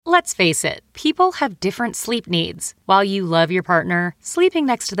Let's face it, people have different sleep needs. While you love your partner, sleeping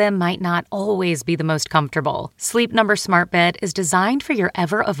next to them might not always be the most comfortable. Sleep Number Smart Bed is designed for your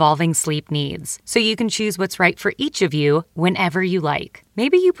ever-evolving sleep needs, so you can choose what's right for each of you whenever you like.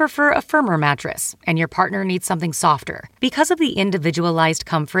 Maybe you prefer a firmer mattress, and your partner needs something softer. Because of the individualized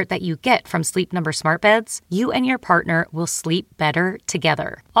comfort that you get from Sleep Number Smart Beds, you and your partner will sleep better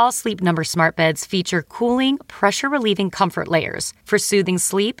together. All Sleep Number Smart Beds feature cooling, pressure-relieving comfort layers for soothing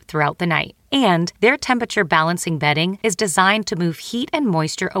sleep throughout the night. And their temperature balancing bedding is designed to move heat and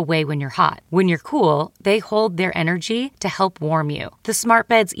moisture away when you're hot. When you're cool, they hold their energy to help warm you. The smart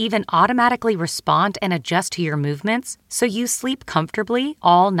beds even automatically respond and adjust to your movements, so you sleep comfortably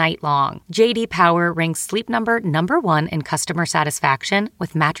all night long. J.D. Power ranks Sleep Number #1 in customer satisfaction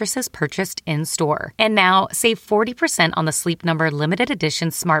with mattresses purchased in-store. And now, save 40% on the Sleep Number limited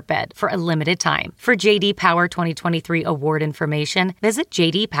edition smart bed for a limited time. For J.D. Power 2023 award information, visit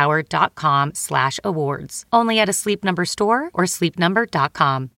jdpower.com/awards. Only at a Sleep Number store or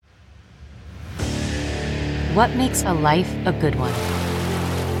sleepnumber.com. What makes a life a good one?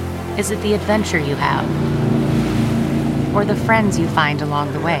 Is it the adventure you have? Or the friends you find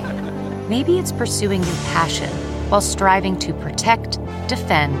along the way? Maybe it's pursuing your passion while striving to protect,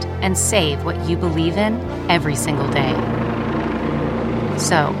 defend, and save what you believe in every single day.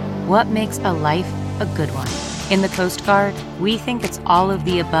 So, what makes a life a good one? In the Coast Guard, we think it's all of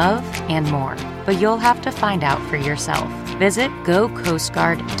the above and more, but you'll have to find out for yourself. Visit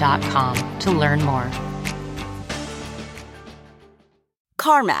gocoastguard.com to learn more.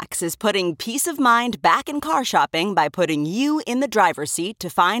 CarMax is putting peace of mind back in car shopping by putting you in the driver's seat to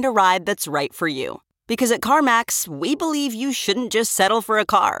find a ride that's right for you. Because at CarMax, we believe you shouldn't just settle for a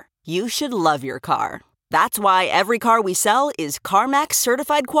car. You should love your car. That's why every car we sell is CarMax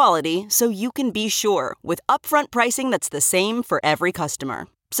certified quality, so you can be sure with upfront pricing that's the same for every customer.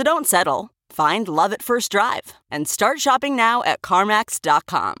 So don't settle. Find love at first drive and start shopping now at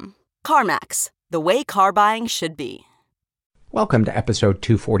CarMax.com. CarMax, the way car buying should be. Welcome to episode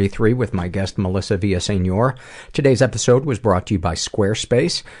 243 with my guest Melissa Villaseñor. Today's episode was brought to you by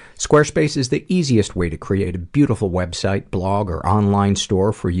Squarespace. Squarespace is the easiest way to create a beautiful website, blog, or online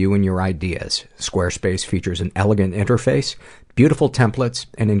store for you and your ideas. Squarespace features an elegant interface, beautiful templates,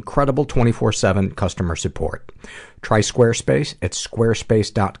 and incredible 24/7 customer support. Try Squarespace at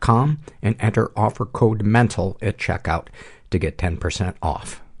squarespace.com and enter offer code MENTAL at checkout to get 10%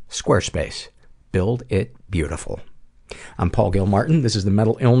 off. Squarespace. Build it beautiful. I'm Paul Gilmartin. This is the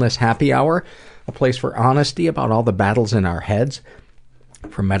Mental Illness Happy Hour, a place for honesty about all the battles in our heads,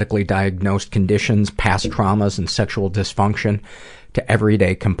 from medically diagnosed conditions, past traumas, and sexual dysfunction, to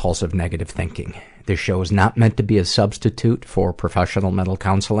everyday compulsive negative thinking. This show is not meant to be a substitute for professional mental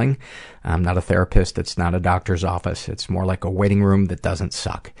counseling. I'm not a therapist. It's not a doctor's office. It's more like a waiting room that doesn't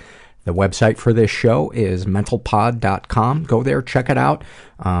suck. The website for this show is mentalpod.com. Go there, check it out.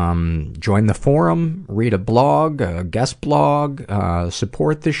 Join the forum, read a blog, a guest blog,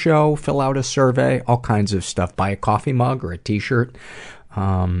 support the show, fill out a survey, all kinds of stuff. Buy a coffee mug or a t-shirt.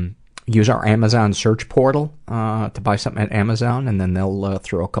 Use our Amazon search portal to buy something at Amazon, and then they'll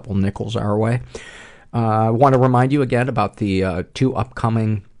throw a couple nickels our way. I want to remind you again about the 2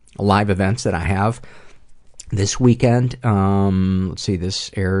 upcoming live events that I have. This weekend, let's see,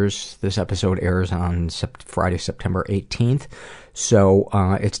 this episode airs on Friday, September 18th. So,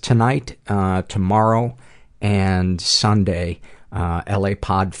 it's tonight, tomorrow, and Sunday, LA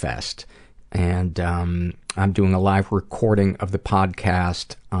Podfest. And, I'm doing a live recording of the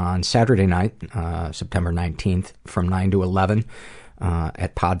podcast on Saturday night, September 19th, from 9 to 11,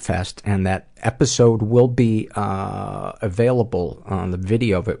 at Podfest. And that episode will be, available, the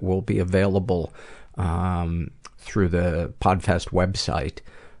video of it will be available, through the Podfest website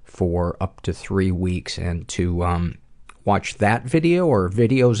for up to 3 weeks. And to watch that video or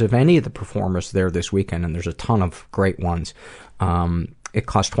videos of any of the performers there this weekend, and there's a ton of great ones, it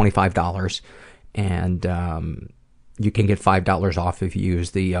costs $25, and you can get $5 off if you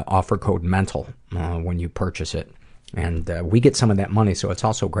use the offer code MENTAL when you purchase it. And we get some of that money, so it's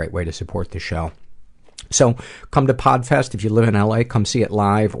also a great way to support the show. So come to Podfest. If you live in LA, come see it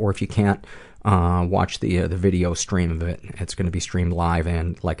live, or if you can't, watch the video stream of it. It's going to be streamed live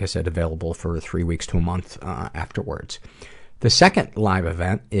and, like I said, available for 3 weeks to a month afterwards. The second live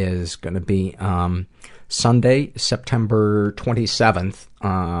event is going to be Sunday, September 27th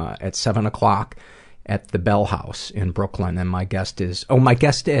at 7 o'clock at the Bell House in Brooklyn. And my guest at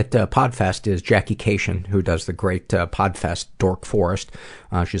Podfest is Jackie Cation, who does the great Podfest Dork Forest.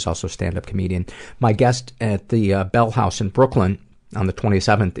 She's also a stand-up comedian. My guest at the Bell House in Brooklyn on the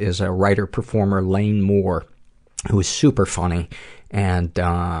 27th is a writer-performer, Lane Moore. who is super funny, and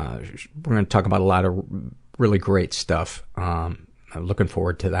we're going to talk about a lot of really great stuff. I'm looking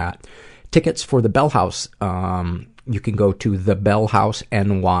forward to that. Tickets for the Bell House, you can go to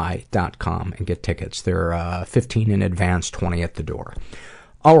thebellhouseny.com and get tickets. They're $15 in advance, $20 at the door.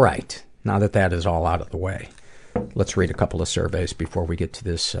 All right, now that that is all out of the way, let's read a couple of surveys before we get to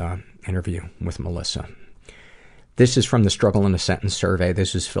this interview with Melissa. This is from the Struggle in a Sentence survey.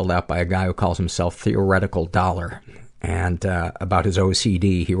 This is filled out by a guy who calls himself Theoretical Dollar. And about his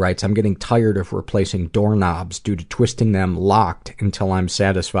OCD, he writes, I'm getting tired of replacing doorknobs due to twisting them locked until I'm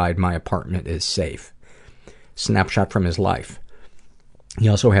satisfied my apartment is safe. Snapshot from his life. He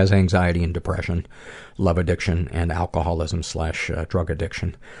also has anxiety and depression, love addiction, and alcoholism / drug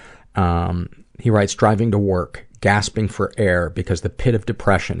addiction. He writes, driving to work, gasping for air because the pit of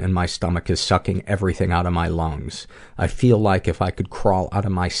depression in my stomach is sucking everything out of my lungs. I feel like if I could crawl out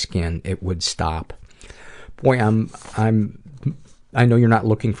of my skin, it would stop. Boy, I know you're not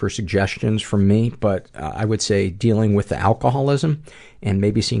looking for suggestions from me, but I would say dealing with the alcoholism and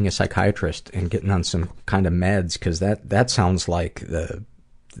maybe seeing a psychiatrist and getting on some kind of meds, because that sounds like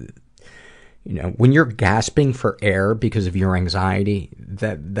when you're gasping for air because of your anxiety,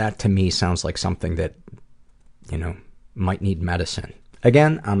 that to me sounds like something that, might need medicine.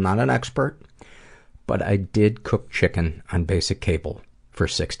 Again, I'm not an expert, but I did cook chicken on basic cable for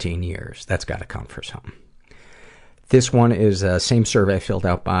 16 years. That's got to count for something. This one is the same survey filled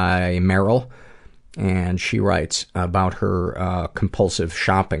out by Meryl, and she writes about her compulsive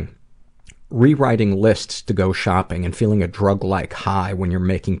shopping. Rewriting lists to go shopping and feeling a drug-like high when you're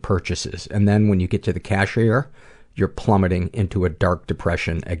making purchases, and then when you get to the cashier, you're plummeting into a dark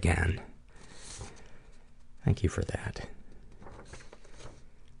depression again. Thank you for that.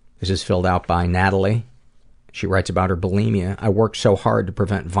 This is filled out by Natalie. She writes about her bulimia. I worked so hard to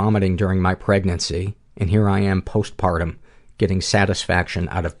prevent vomiting during my pregnancy, and here I am postpartum, getting satisfaction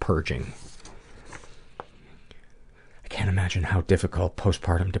out of purging. I can't imagine how difficult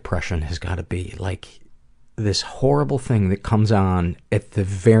postpartum depression has got to be. Like, this horrible thing that comes on at the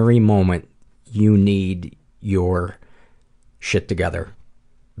very moment you need your shit together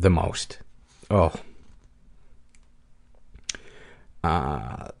the most. Oh.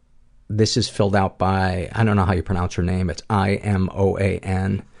 This is filled out by, I don't know how you pronounce her name, it's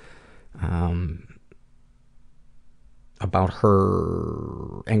IMOAN. About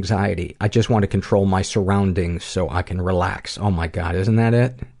her anxiety. I just want to control my surroundings so I can relax. Oh my God, isn't that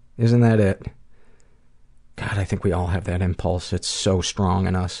it? Isn't that it? God, I think we all have that impulse. It's so strong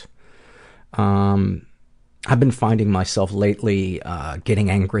in us. I've been finding myself lately getting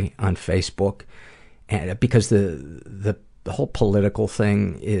angry on Facebook, and because the whole political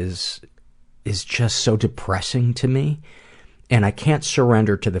thing is just so depressing to me, and I can't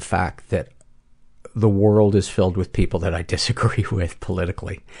surrender to the fact that the world is filled with people that I disagree with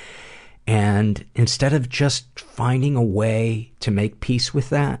politically. And instead of just finding a way to make peace with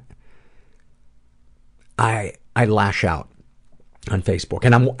that, I lash out on Facebook.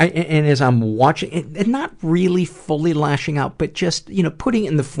 And as I'm watching, and not really fully lashing out, but just, putting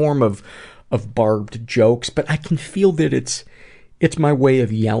it in the form of barbed jokes, but I can feel that it's my way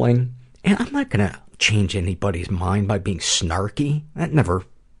of yelling. And I'm not going to change anybody's mind by being snarky. That never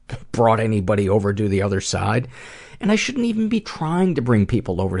brought anybody over to the other side, and I shouldn't even be trying to bring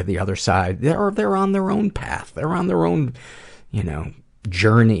people over to the other side. They're on their own path. They're on their own,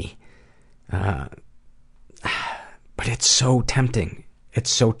 journey. But it's so tempting. It's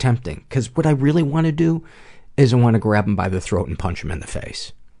so tempting, because what I really want to do is I want to grab them by the throat and punch them in the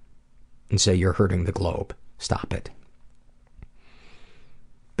face and say, "You're hurting the globe. Stop it."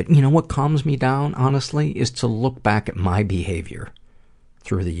 But what calms me down, honestly, is to look back at my behavior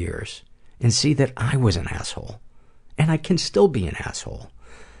through the years and see that I was an asshole, and I can still be an asshole.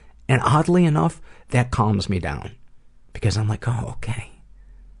 And oddly enough, that calms me down, because I'm like, oh, okay,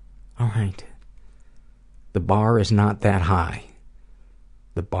 all right, the bar is not that high.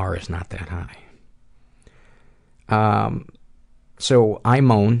 The bar is not that high. So I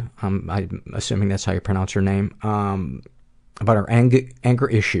moan, I'm assuming that's how you pronounce her name, about her anger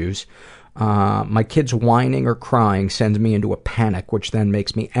issues. My kids whining or crying sends me into a panic, which then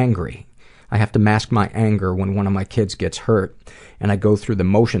makes me angry. I have to mask my anger when one of my kids gets hurt, and I go through the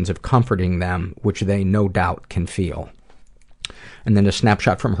motions of comforting them, which they no doubt can feel. And then a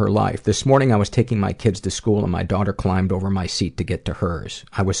snapshot from her life. This morning I was taking my kids to school and my daughter climbed over my seat to get to hers.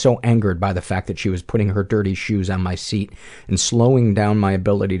 I was so angered by the fact that she was putting her dirty shoes on my seat and slowing down my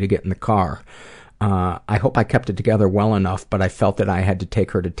ability to get in the car. I hope I kept it together well enough, but I felt that I had to take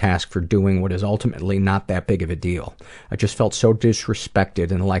her to task for doing what is ultimately not that big of a deal. I just felt so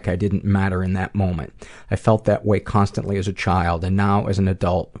disrespected and like I didn't matter in that moment. I felt that way constantly as a child, and now as an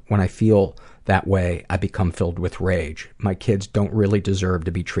adult, when I feel that way, I become filled with rage. My kids don't really deserve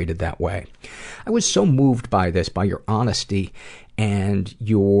to be treated that way. I was so moved by this, by your honesty and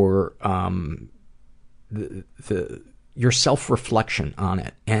your your self-reflection on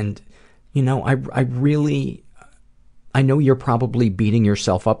it. And you know, I know you're probably beating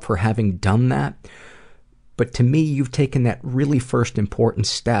yourself up for having done that, but to me, you've taken that really first important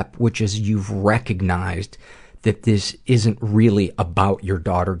step, which is you've recognized that this isn't really about your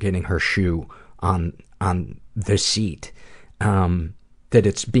daughter getting her shoe on the seat. That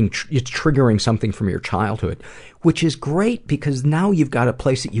it's triggering something from your childhood, which is great because now you've got a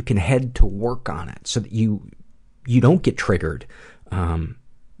place that you can head to work on it so that you don't get triggered,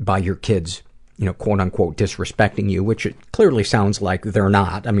 by your kids, you know, quote unquote, disrespecting you, which it clearly sounds like they're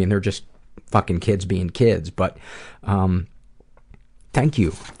not. I mean, they're just fucking kids being kids. But thank you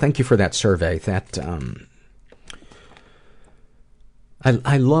for that survey. That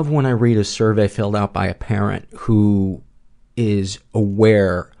I love when I read a survey filled out by a parent who is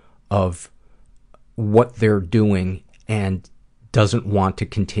aware of what they're doing and doesn't want to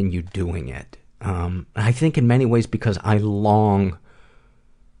continue doing it. I think in many ways because I long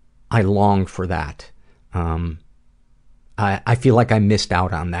for that. I feel like I missed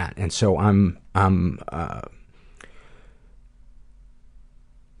out on that, and so I'm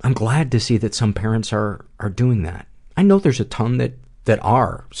glad to see that some parents are doing that. I know there's a ton that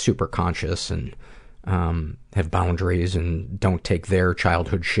are super conscious and have boundaries and don't take their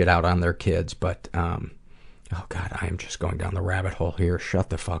childhood shit out on their kids, but oh God, I am just going down the rabbit hole here. Shut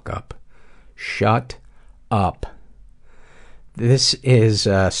the fuck up. Shut up. This is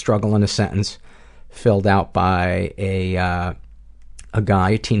a struggle in a sentence filled out by a guy,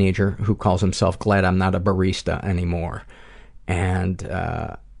 a teenager, who calls himself Glad I'm Not a Barista Anymore. And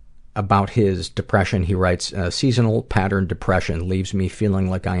about his depression, he writes, seasonal pattern depression leaves me feeling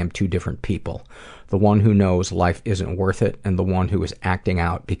like I am two different people. The one who knows life isn't worth it, and the one who is acting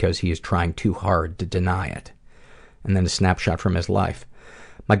out because he is trying too hard to deny it. And then a snapshot from his life.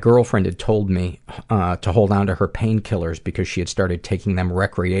 My girlfriend had told me to hold on to her painkillers because she had started taking them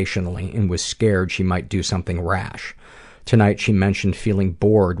recreationally and was scared she might do something rash. Tonight she mentioned feeling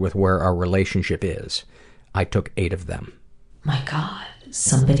bored with where our relationship is. I took 8 of them. My God,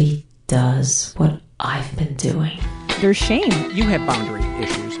 somebody does what I've been doing. There's shame. You have boundary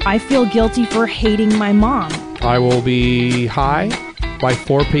issues. I feel guilty for hating my mom. I will be high by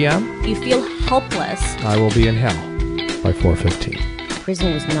 4 p.m. You feel helpless. I will be in hell by 4:15.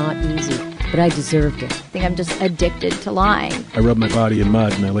 Prison was not easy, but I deserved it. I think I'm just addicted to lying. I rubbed my body in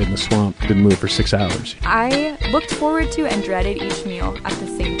mud and I laid in the swamp. Didn't move for 6 hours. I looked forward to and dreaded each meal at the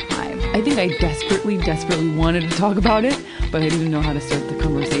same time. I think I desperately wanted to talk about it, but I didn't know how to start the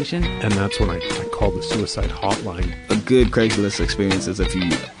conversation. And that's when I called the suicide hotline. A good Craigslist experience is if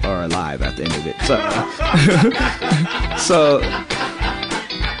you are alive at the end of it. So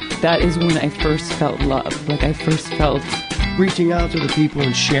that is when I first felt love. Like I first felt reaching out to the people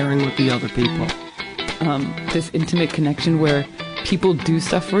and sharing with the other people. This intimate connection where people do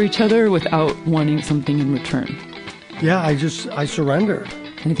stuff for each other without wanting something in return. Yeah, I surrendered.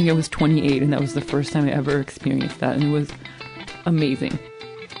 And I think I was 28, and that was the first time I ever experienced that, and it was amazing.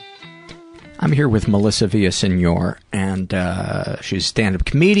 I'm here with Melissa Villasenor, and she's a stand-up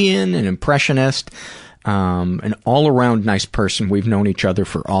comedian, an impressionist, an all-around nice person. We've known each other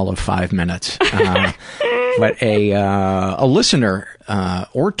for all of 5 minutes. But a listener,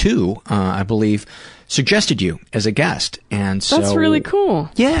 or two, I believe, suggested you as a guest. And so that's really cool.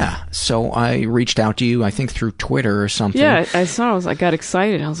 Yeah. So I reached out to you, I think through Twitter or something. Yeah, I saw. I got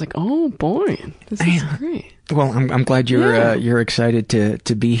excited. I was like, oh boy, this is great. Well, I'm glad you're excited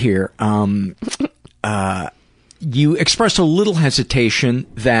to be here. You expressed a little hesitation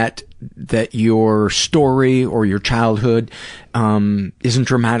that your story or your childhood isn't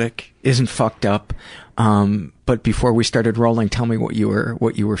dramatic, isn't fucked up. But before we started rolling, tell me what you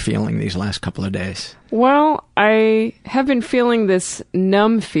were feeling these last couple of days. Well, I have been feeling this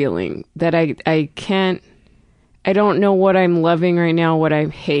numb feeling that I don't know what I'm loving right now, what I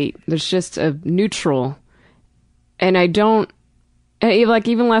hate. There's just a neutral. And even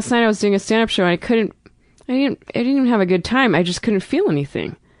last night I was doing a stand-up show and I didn't even have a good time. I just couldn't feel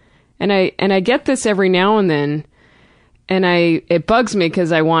anything. And I get this every now and then. And it bugs me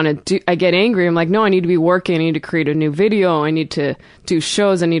because I get angry. I'm like, no, I need to be working. I need to create a new video. I need to do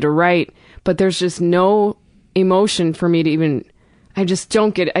shows. I need to write. But there's just no emotion for me to even I just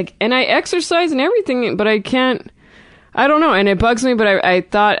don't get it. And I exercise and everything, but I can't. I don't know, and it bugs me, but I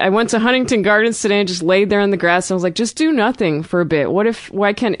thought, I went to Huntington Gardens today and just laid there in the grass, and I was like, just do nothing for a bit.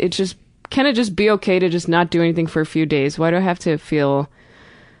 Why can't it just be okay to just not do anything for a few days? Why do I have to feel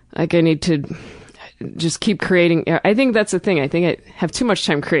like I need to just keep creating? I think that's the thing. I think I have too much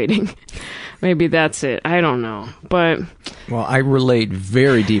time creating. Maybe that's it. I don't know. But well, I relate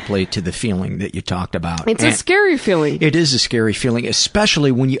very deeply to the feeling that you talked about. It's a scary feeling. It is a scary feeling,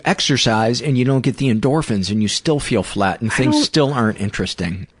 especially when you exercise and you don't get the endorphins and you still feel flat and things still aren't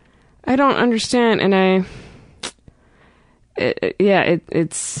interesting. I don't understand, and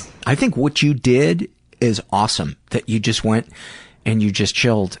it's... I think what you did is awesome, that you just went and you just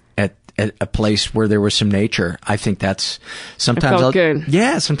chilled at a place where there was some nature. I think that's sometimes good.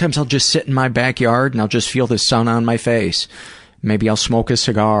 Yeah, sometimes I'll just sit in my backyard and I'll just feel the sun on my face. Maybe I'll smoke a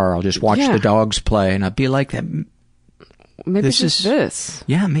cigar. I'll just watch the dogs play, and I'll be like, that. Maybe it's just this.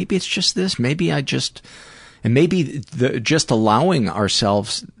 Yeah, maybe it's just this. Maybe maybe just allowing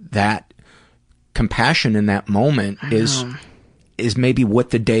ourselves that compassion in that moment is maybe what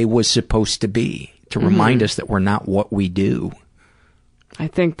the day was supposed to be, to remind us that we're not what we do. I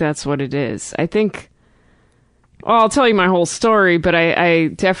think that's what it is. I think, well, I'll tell you my whole story, but I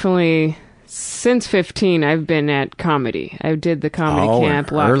definitely, since 15, I've been at comedy. I did the comedy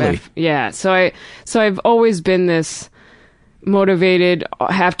camp. Early. Yeah. So I've always been this motivated,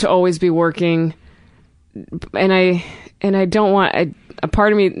 have to always be working. And I don't want, a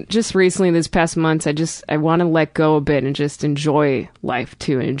part of me just recently, this past months, I want to let go a bit and just enjoy life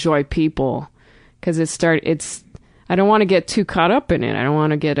too, and enjoy people. 'Cause I don't want to get too caught up in it. I don't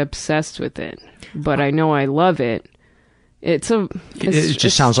want to get obsessed with it, but I know I love it. It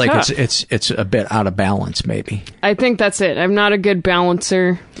just sounds tough. like it's a bit out of balance, maybe. I think that's it. I'm not a good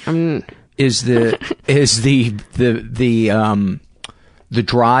balancer. Is the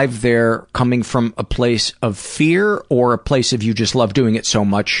drive there coming from a place of fear or a place of you just love doing it so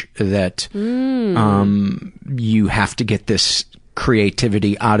much that you have to get this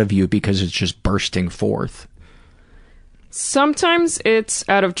creativity out of you because it's just bursting forth? Sometimes it's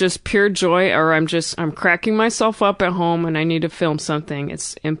out of just pure joy, or I'm cracking myself up at home and I need to film something.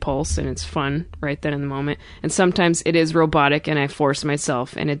 It's impulse and it's fun right then in the moment. And sometimes it is robotic and I force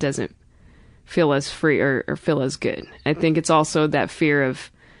myself and it doesn't feel as free or feel as good. I think it's also that fear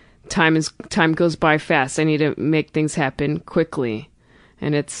of time goes by fast. I need to make things happen quickly.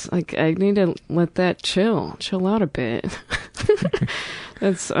 And it's like, I need to let that chill out a bit.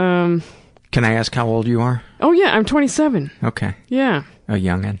 That's, Can I ask how old you are? Oh yeah, I'm 27. Okay. Yeah. A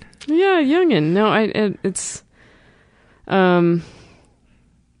youngin'. Yeah, youngin'. No, it's,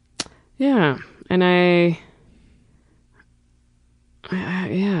 yeah, and I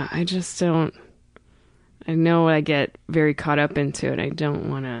just don't. I know I get very caught up into it. I don't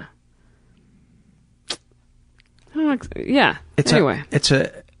want to. Yeah. Anyway,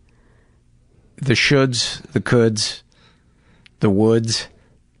 the shoulds, the coulds, the woulds.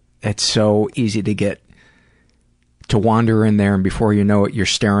 It's so easy to wander in there, and before you know it, you're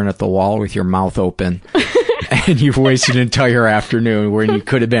staring at the wall with your mouth open. And you've wasted an entire afternoon when you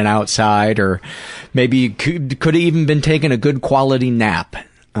could have been outside, or maybe you could have even been taking a good quality nap.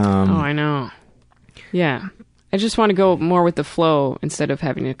 I know. Yeah. I just want to go more with the flow instead of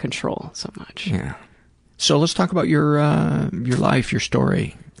having to control so much. Yeah. So let's talk about your life, your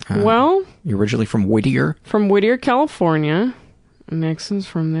story. Well, you're originally from Whittier? From Whittier, California. Nixon's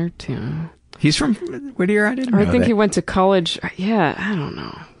from there too. He's from Whittier? I didn't know I think that. he went to college. Yeah, I don't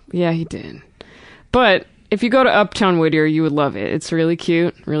know. Yeah, he did. But if you go to Uptown Whittier, you would love it. It's really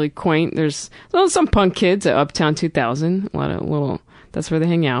cute, really quaint. There's some punk kids at Uptown 2000. That's where they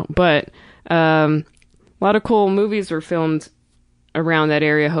hang out. But a lot of cool movies were filmed around that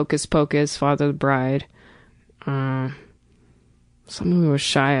area. Hocus Pocus, Father of the Bride. Some movie was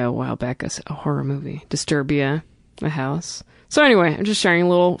Shia a while back, a horror movie. Disturbia, The House. So anyway, I'm just sharing a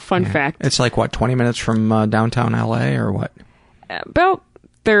little fun fact. It's like, what, 20 minutes from downtown LA or what? About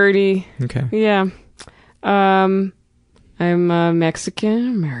 30. Okay. Yeah. I'm Mexican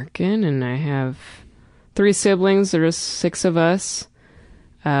American, and I have 3 siblings. There's 6 of us.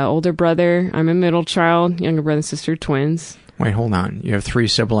 Older brother. I'm a middle child. Younger brother and sister, twins. Wait, hold on. You have 3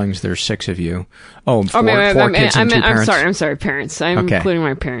 siblings. There's 6 of you. Oh, 4 four kids and 2 parents? I'm sorry, parents. I'm including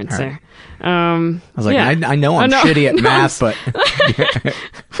my parents there. I was like, I know I'm shitty at math, but...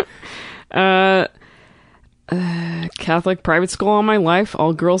 Catholic private school all my life,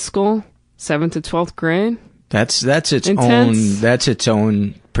 all girls school, 7th to 12th grade. That's its Intense.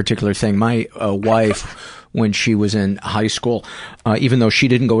 own particular thing. My wife, when she was in high school, even though she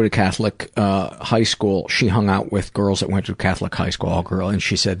didn't go to Catholic high school, she hung out with girls that went to Catholic high school, all girl, and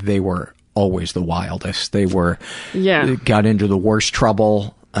she said they were always the wildest. They were, got into the worst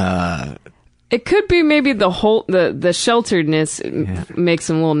trouble. It could be maybe the shelteredness makes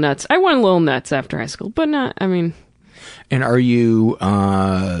them a little nuts. I went a little nuts after high school, but not, I mean. And are you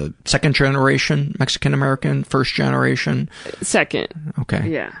second generation Mexican American, first generation? Second. Okay.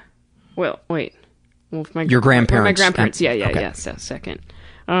 Yeah. Well, wait. Well, your grandparents. My grandparents. Yeah. So second.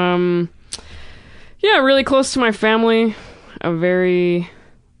 Yeah, really close to my family. A very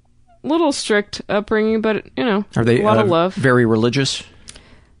little strict upbringing, but are they a lot of love. Very religious?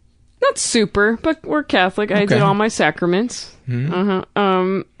 Not super, but we're Catholic. I did all my sacraments.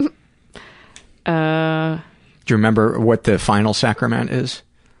 Mm-hmm. Do you remember what the final sacrament is?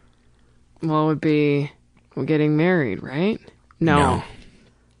 Well, it would be getting married, right? No.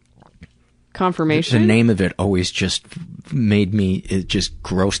 Confirmation? The name of it always just it just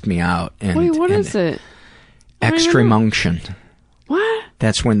grossed me out. Wait, what is it? Extreme unction. What?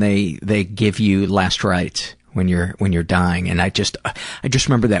 That's when they give you last rites when you're dying, and I just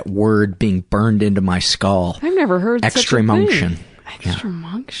remember that word being burned into my skull. I've never heard extreme such a thing. Unction. Extreme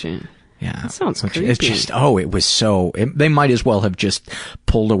unction. Yeah. That sounds creepy. It's just, it was so, they might as well have just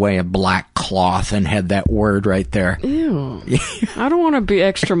pulled away a black cloth and had that word right there. Ew. I don't want to be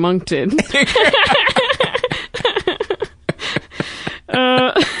extra monked.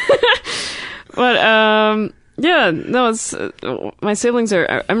 My siblings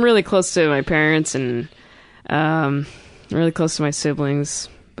I'm really close to my parents and, really close to my siblings,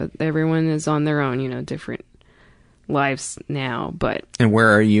 but everyone is on their own, different lives now. But and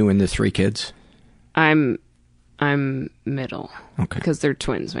where are you in the three kids? I'm middle. Okay. Because they're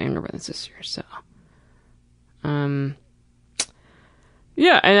twins, my younger brother and sister. So, and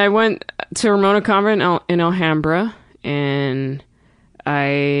I went to Ramona Convent in Alhambra, and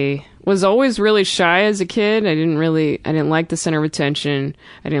I was always really shy as a kid. I didn't like the center of attention.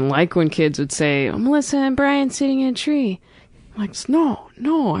 I didn't like when kids would say, "Oh, Melissa and Brian sitting in a tree." I'm like,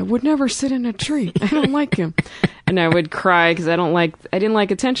 no, I would never sit in a tree. I don't like him. And I would cry because I didn't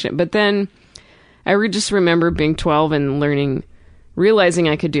like attention. But then I just remember being 12 and realizing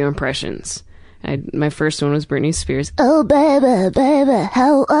I could do impressions. My first one was Britney Spears. Oh, baby,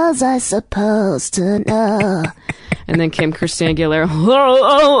 how was I supposed to know? And then came Christina Aguilera.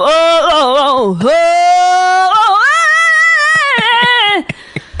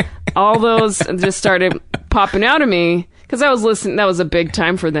 All those just started popping out of me because I was listening. That was a big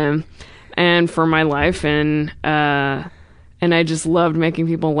time for them and for my life, and I just loved making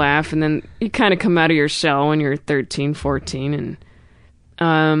people laugh. And then you kind of come out of your shell when you're 13, 14, and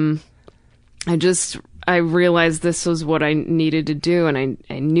I realized this was what I needed to do, and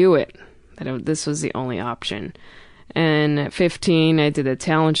I knew it, that this was the only option. And at 15, I did a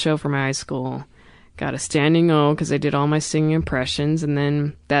talent show for my high school, got a standing O because I did all my singing impressions, and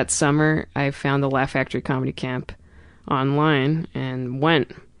then that summer, I found the Laugh Factory Comedy Camp online and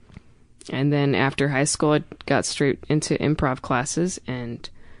went. And then after high school, I got straight into improv classes and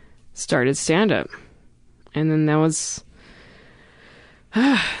started stand-up. And then that was...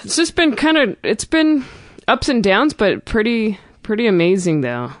 it's just been it's been ups and downs, but pretty amazing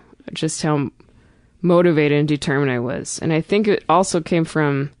though, just how motivated and determined I was. And I think it also came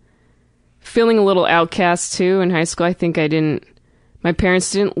from feeling a little outcast too in high school. I think my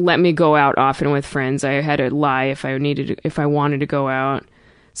parents didn't let me go out often with friends. I had to lie if I wanted to go out.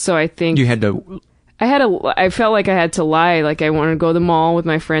 So I think you had to... I felt like I had to lie. Like I wanted to go to the mall with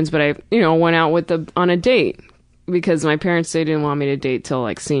my friends, but I, went out on a date. Because my parents, they didn't want me to date till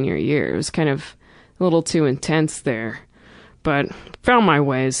like senior year. It was kind of a little too intense there. But found my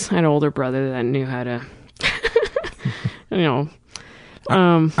ways. I had an older brother that knew how to,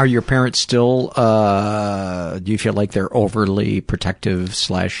 Are your parents still, do you feel like they're overly protective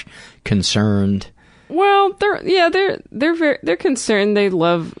 / concerned? Well, they're concerned. They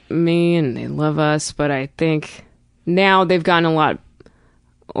love me and they love us, but I think now they've gotten a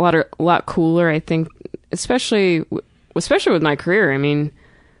lot cooler. I think, especially with my career. I mean,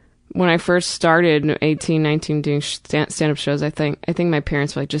 when I first started, 18, 19, doing stand-up shows, I think my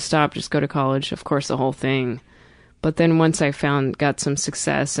parents were like, just stop, just go to college. Of course, the whole thing. But then once I got some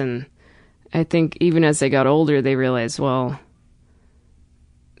success, and I think even as they got older, they realized, well,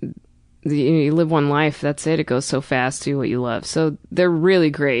 you live one life, that's it. It goes so fast. Do what you love. So they're really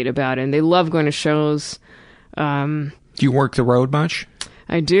great about it, and they love going to shows. Do you work the road much?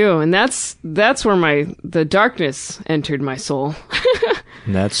 I do, and that's where the darkness entered my soul.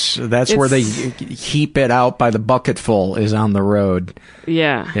 That's where they heap it out by the bucketful, is on the road.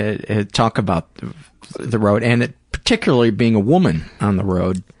 Yeah. Talk about the road, and particularly being a woman on the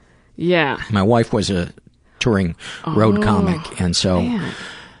road. Yeah. My wife was a touring road comic, and so man.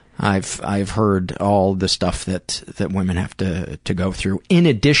 I've heard all the stuff that women have to go through, in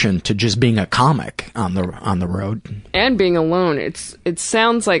addition to just being a comic on the road and being alone. It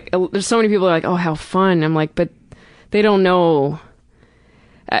sounds like there's so many people are like, oh, how fun. I'm like, but they don't know.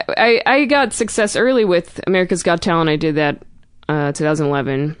 I got success early with America's Got Talent. I did that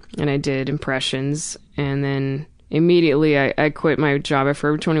 2011, and I did impressions, and then immediately I quit my job at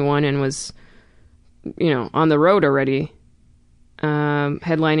Forever 21 and was, on the road already,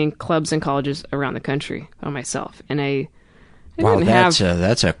 headlining clubs and colleges around the country by myself. And I didn't have...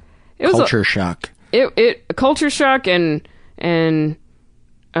 that's a culture shock. A culture shock, and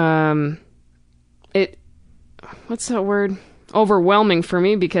it, what's that word? Overwhelming for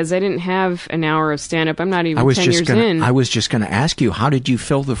me, because I didn't have an hour of stand-up. I'm not even 10 years in. I was just going to ask you, how did you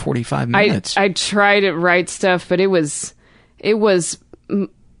fill the 45 minutes? I tried to write stuff, but it was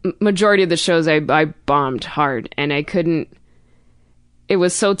majority of the shows I bombed hard, and I couldn't. It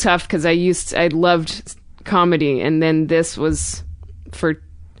was so tough because I loved comedy, and then this was for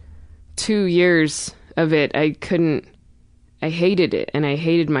 2 years of it. I hated it, and I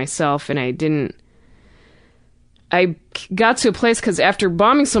hated myself, and I got to a place, because after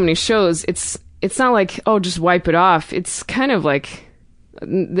bombing so many shows, it's not like, oh, just wipe it off. It's kind of like,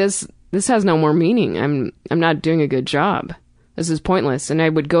 this has no more meaning. I'm not doing a good job. This is pointless. And I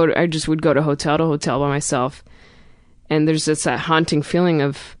just would go to hotel by myself. And there's just that haunting feeling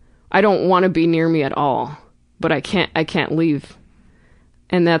of, I don't want to be near me at all, but I can't leave.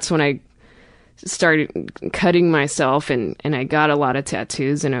 And that's when I started cutting myself, and I got a lot of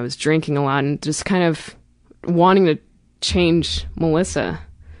tattoos, and I was drinking a lot, and just kind of wanting to change Melissa,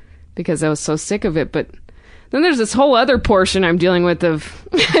 because I was so sick of it. But then there's this whole other portion I'm dealing with of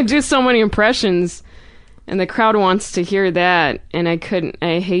I do so many impressions, and the crowd wants to hear that, and I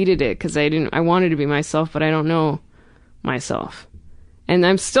hated it, because I wanted to be myself, but I don't know myself. And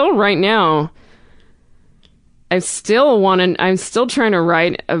I'm still, right now, I'm still trying to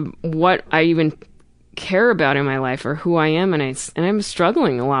write what I even care about in my life, or who I am, and I'm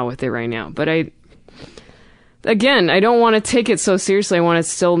struggling a lot with it right now. But Again, I don't want to take it so seriously. I want to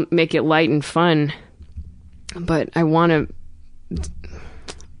still make it light and fun, but I want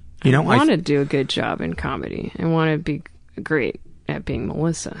to do a good job in comedy. I want to be great at being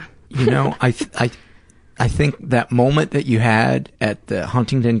Melissa. I think that moment that you had at the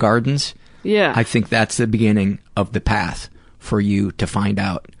Huntington Gardens, I think that's the beginning of the path for you to find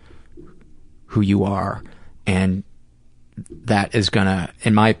out who you are, and that is gonna,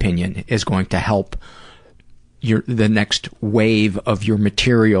 in my opinion, is going to help the next wave of your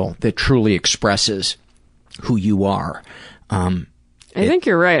material that truly expresses who you are. I think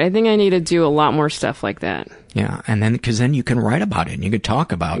you're right. I think I need to do a lot more stuff like that. Yeah, and then, because then you can write about it, and you could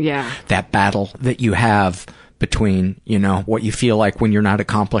talk about that battle that you have between, what you feel like when you're not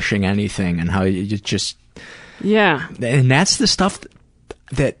accomplishing anything, and how you just... Yeah. And that's the stuff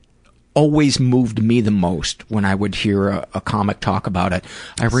that always moved me the most when I would hear a comic talk about it.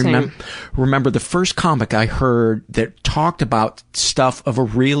 I remember the first comic I heard that talked about stuff of a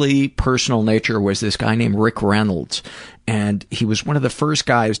really personal nature was this guy named Rick Reynolds. And he was one of the first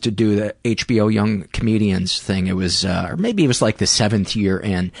guys to do the HBO Young Comedians thing. It was, or maybe it was like the 7th year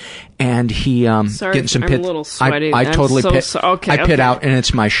in. And he, sorry, getting some I'm a little sweaty. I totally pit. Okay, I pit out, and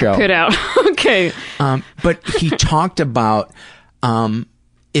it's my show. Pit out. Okay. But he talked about,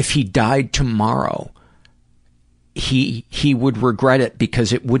 if he died tomorrow, he would regret it,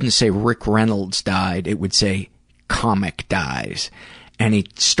 because it wouldn't say Rick Reynolds died. It would say comic dies. And he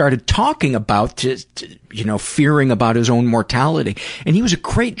started talking about, fearing about his own mortality. And he was a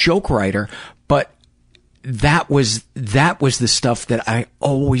great joke writer, but that was the stuff that I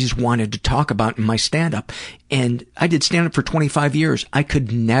always wanted to talk about in my stand-up. And I did stand-up for 25 years. I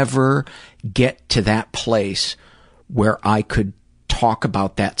could never get to that place where I could talk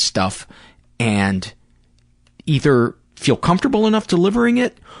about that stuff and either feel comfortable enough delivering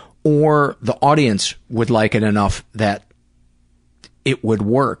it, or the audience would like it enough that it would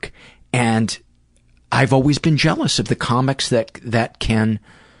work. And I've always been jealous of the comics that can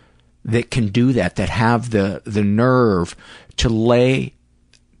do that have the nerve to lay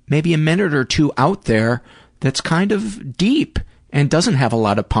maybe a minute or two out there that's kind of deep and doesn't have a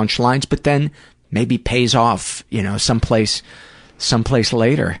lot of punchlines, but then maybe pays off, someplace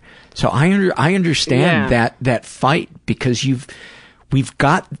later. So I understand that fight, because we've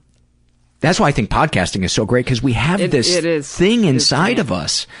got That's why I think podcasting is so great, because we have this thing inside of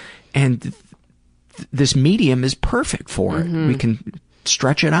us, and this medium is perfect for it. We can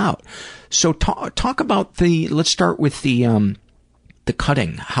stretch it out. So talk about let's start with the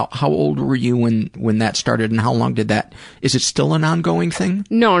cutting. How old were you when that started, and how long is it still an ongoing thing?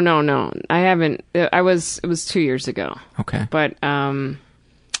 No. I haven't. It was 2 years ago. Okay. But, I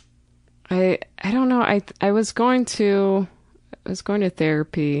don't know. I was going to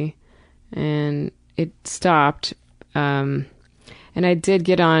therapy, and it stopped. And I did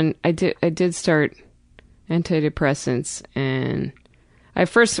start antidepressants, and I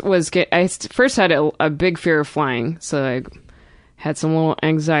first had a big fear of flying, so I had some little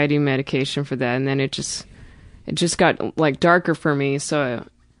anxiety medication for that, and then it just got like darker for me. So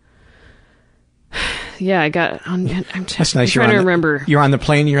yeah, I got on. That's nice. I'm trying to remember. You're on the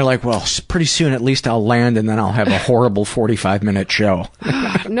plane and you're like, well, pretty soon at least I'll land, and then I'll have a horrible 45-minute show.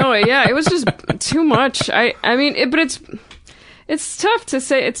 No, yeah, it was just too much. I mean, but it's tough to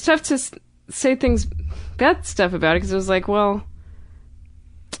say. It's tough to say bad stuff about it, because it was like, well,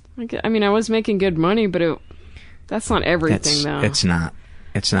 I mean, I was making good money, but that's not everything, though. It's not.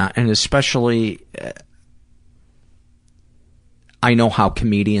 And especially, I know how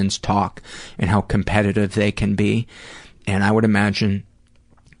comedians talk and how competitive they can be. And I would imagine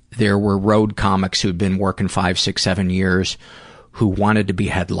there were road comics who'd been working 5, 6, 7 years who wanted to be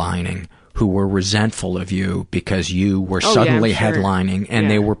headlining, who were resentful of you because you were suddenly headlining, and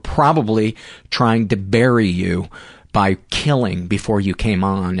they were probably trying to bury you by killing before you came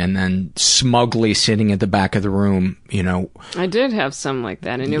on, and then smugly sitting at the back of the room, I did have some like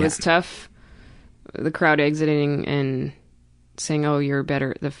that, and it was tough. The crowd exiting and saying, "Oh, you're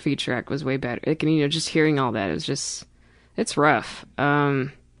better." The feature act was way better. Just hearing all that it's rough.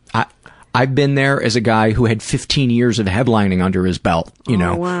 I've been there as a guy who had 15 years of headlining under his belt,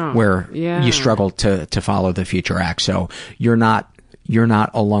 where you struggle to follow the feature act. So you're not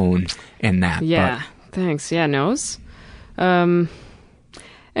alone in that. Yeah. But. Thanks. Yeah, knows. And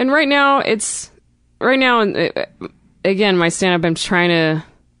right now, again, my stand-up, I'm trying to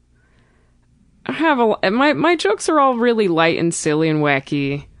have my jokes are all really light and silly and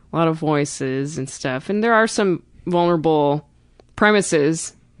wacky, a lot of voices and stuff. And there are some vulnerable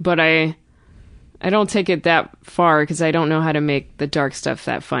premises, but I don't take it that far, because I don't know how to make the dark stuff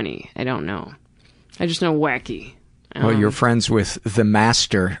that funny. I don't know. I just know wacky. Well, you're friends with the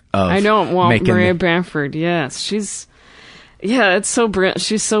master of Maria Bamford. Yes, it's so brilliant.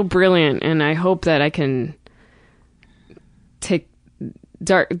 She's so brilliant, and I hope that I can take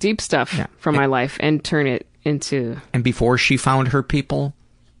deep stuff from my life and turn it into. And before she found her people,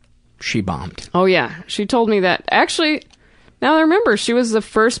 she bombed. Oh yeah, she told me that. Actually, now I remember, she was the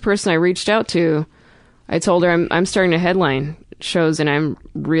first person I reached out to. I told her I'm starting to headline shows, and I'm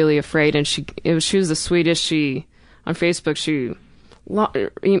really afraid. And she was the sweetest. On Facebook, she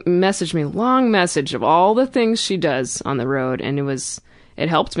messaged me, long message of all the things she does on the road, and it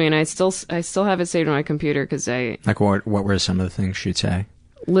helped me, and I still have it saved on my computer, because what were some of the things she'd say?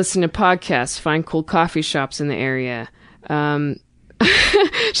 Listen to podcasts, find cool coffee shops in the area.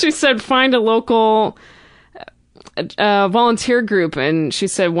 She said find a local volunteer group, and she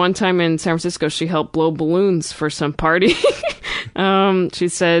said one time in San Francisco she helped blow balloons for some party. She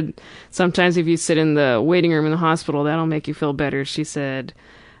said sometimes if you sit in the waiting room in the hospital, that'll make you feel better. She said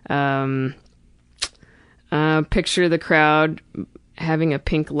picture the crowd having a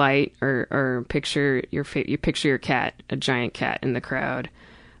pink light, or picture you picture your cat, a giant cat in the crowd.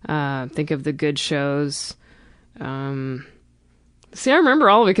 Think of the good shows. See, I remember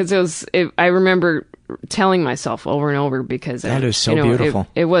all of it, because I remember telling myself over and over, because that is so beautiful.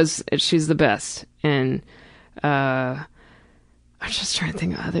 She's the best. And I'm just trying to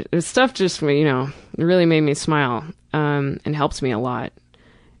think of other stuff. Just it really made me smile, and helped me a lot.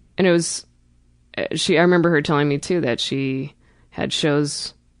 And it was I remember her telling me too that she had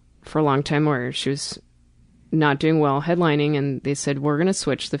shows for a long time where she was not doing well headlining, and they said, we're going to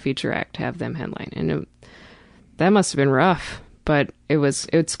switch the feature act to have them headline, and that must have been rough. But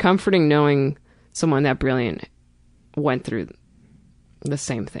it's comforting knowing someone that brilliant went through the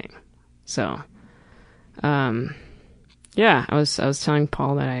same thing. So, yeah, I was telling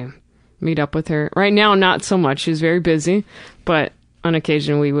Paul that I meet up with her. Right now, not so much. She's very busy, but on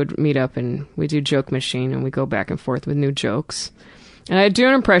occasion we would meet up, and we do Joke Machine, and we go back and forth with new jokes. And I do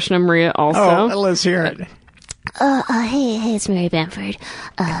an impression of Maria also. Oh, let's hear it. Hey, it's Mary Bamford.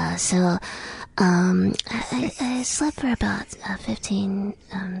 I slept for about 15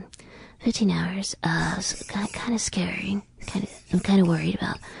 hours. It was kind of scary. I'm kind of worried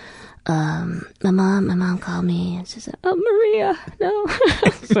about my mom called me and she said, "Oh, Maria, no."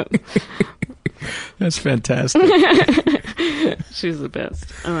 So, that's fantastic. She's the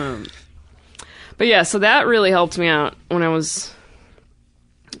best. But yeah, so that really helped me out when I was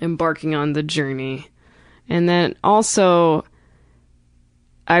embarking on the journey. And then also,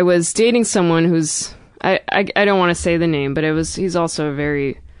 I was dating someone who's, I don't want to say the name, but he's also a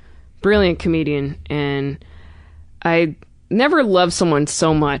very brilliant comedian. And I never loved someone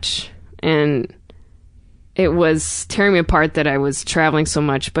so much. And it was tearing me apart that I was traveling so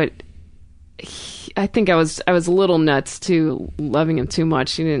much. But I think I was a little nuts too, loving him too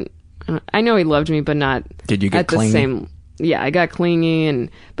much. I know he loved me, but not. Did you get clingy? Yeah, I got clingy,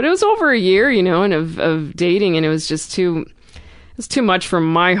 but it was over a year, and of dating, and it was just too much for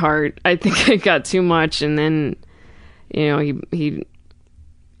my heart. I think I got too much, and then, he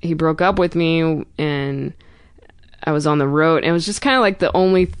broke up with me, and I was on the road, and it was just kind of like the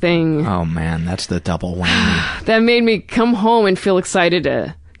only thing. Oh man, that's the double whammy. That made me come home and feel excited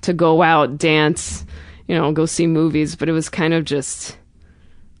to go out, dance, go see movies, but it was kind of just.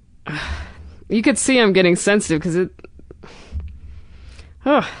 You could see I'm getting sensitive because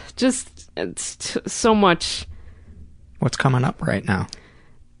it's so much. What's coming up right now?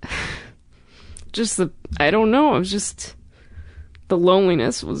 I don't know. It was just the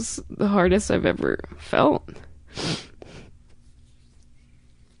loneliness was the hardest I've ever felt.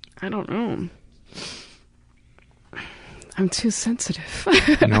 I don't know. I'm too sensitive.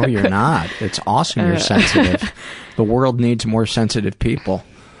 No, you're not. It's awesome you're sensitive. The world needs more sensitive people.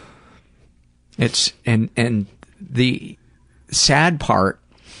 And the sad part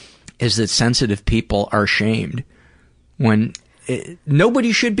is that sensitive people are shamed when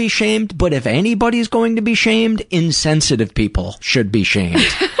nobody should be shamed, but if anybody's going to be shamed, insensitive people should be shamed.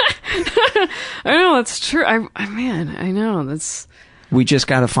 I know, that's true. I know, that's... We just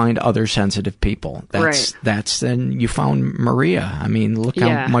got to find other sensitive people. Then you found Maria. I mean, look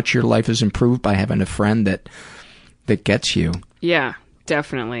how much your life has improved by having a friend that gets you. Yeah,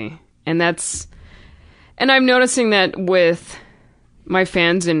 definitely. And I'm noticing that with my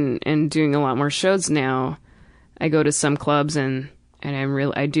fans and doing a lot more shows now. I go to some clubs and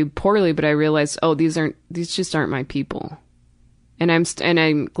I do poorly, but I realize, these just aren't my people. And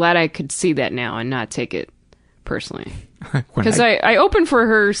I'm glad I could see that now and not take it personally. Because I open for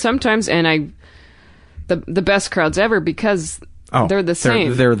her sometimes, and the best crowds ever because they're the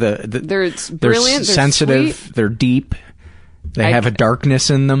same. They're brilliant. They're sensitive. Sweet. They're deep. They have a darkness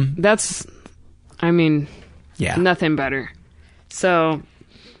in them. Nothing better. So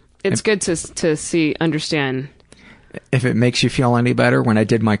it's good to understand. If it makes you feel any better, when I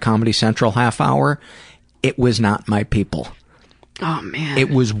did my Comedy Central half hour, it was not my people. Oh man. It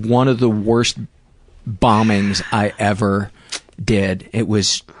was one of the worst bombings I ever did. It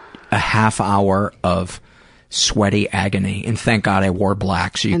was a half hour of sweaty agony, and thank God I wore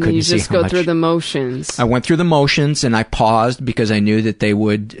black so you couldn't see how much. And you just go through the motions. I went through the motions, and I paused because I knew that they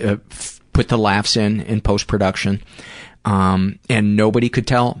would put the laughs in post-production, and nobody could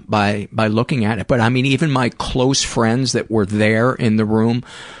tell by looking at it. But I mean, even my close friends that were there in the room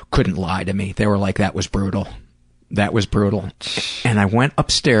couldn't lie to me. They were like, that was brutal. That was brutal. And I went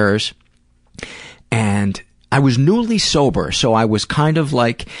upstairs, and I was newly sober, so I was kind of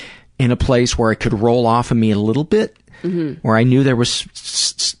like in a place where I could roll off of me a little bit, where I knew there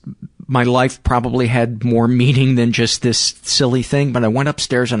was my life probably had more meaning than just this silly thing. But I went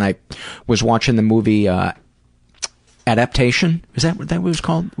upstairs and I was watching the movie Adaptation. Is that what it was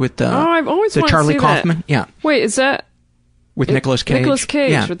called? With I've always the wanted Charlie to see Kaufman. That. Yeah. Wait, is that with Nicolas Cage? Nicolas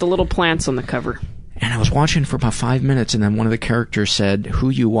Cage, yeah, with the little plants on the cover. And I was watching for about 5 minutes, and then one of the characters said, "Who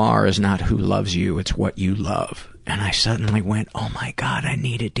you are is not who loves you; it's what you love." And I suddenly went, "Oh my God, I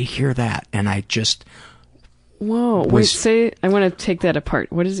needed to hear that!" And I just say. I want to take that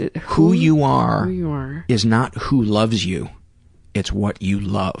apart. What is it? Who you are is not who loves you; it's what you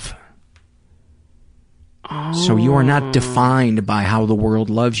love. Oh. So you are not defined by how the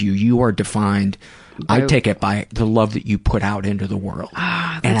world loves you. You are defined. I take it by the love that you put out into the world.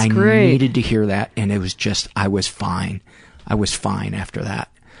 That's and I great. needed to hear that, and it was just, I was fine. I was fine after that.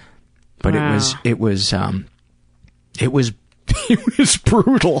 But it was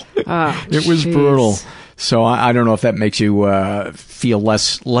brutal. Oh, it was brutal. So I don't know if that makes you feel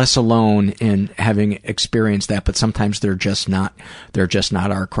less alone in having experienced that, but sometimes they're just not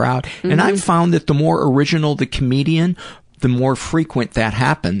our crowd. Mm-hmm. And I've found that the more original the comedian, the more frequent that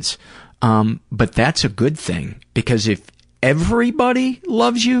happens. But that's a good thing, because if everybody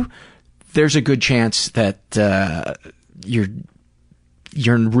loves you, there's a good chance that you're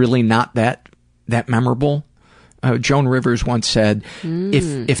really not that memorable. Joan Rivers once said,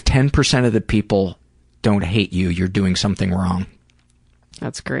 if 10% of the people don't hate you, you're doing something wrong.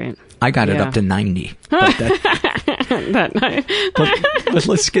 That's great. I got it up to 90. But but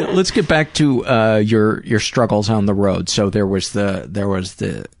let's get back to your struggles on the road. So there was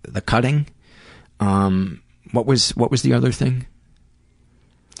the cutting. What was the other thing?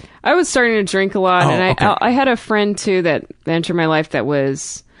 I was starting to drink a lot, and I had a friend too that entered my life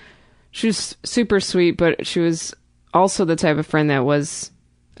she was super sweet, but she was also the type of friend that was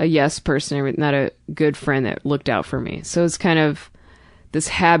a yes person, not a good friend that looked out for me. So it's kind of this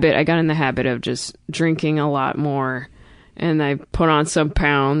habit. I got in the habit of just drinking a lot more, and I put on some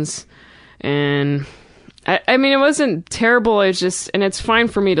pounds, and I mean, it wasn't terrible. It's just, and it's fine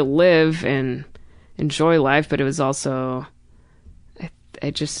for me to live and enjoy life, but it was also,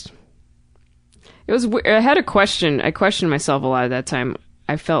 I had a question. I questioned myself a lot at that time.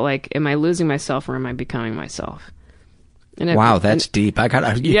 I felt like, am I losing myself or am I becoming myself? Wow, that's deep. I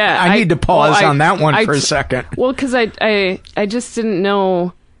need to pause on that one for a second. Well, because I just didn't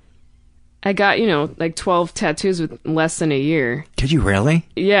know. I got, like 12 tattoos with less than a year. Did you really?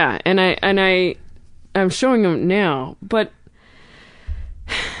 Yeah, and I'm showing them now, but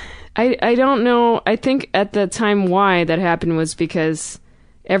I don't know. I think at the time why that happened was because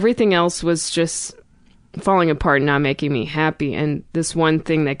everything else was just falling apart and not making me happy. And this one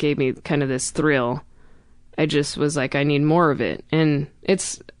thing that gave me kind of this thrill, I just was like, I need more of it. And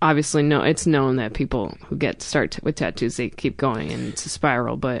it's obviously it's known that people who start with tattoos, they keep going and it's a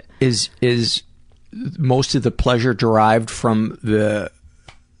spiral. But is most of the pleasure derived from the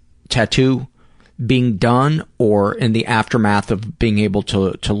tattoo being done or in the aftermath of being able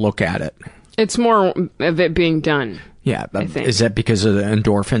to look at it? It's more of it being done. Yeah, is that because of the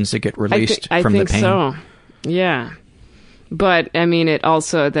endorphins that get released from the pain? I think so. Yeah, but I mean, it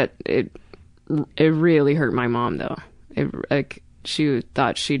also it really hurt my mom though. She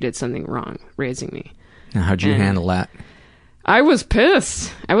thought she did something wrong raising me. Now, how'd you handle that? I was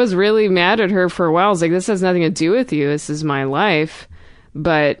pissed. I was really mad at her for a while. I was like, "This has nothing to do with you. This is my life."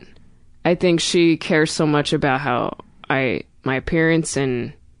 But I think she cares so much about how my appearance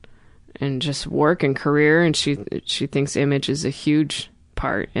and just work and career, and she thinks image is a huge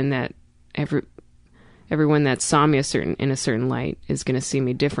part, and that everyone that saw me in a certain light is going to see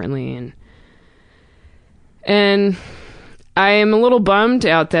me differently, and I am a little bummed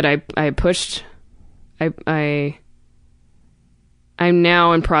out that I'm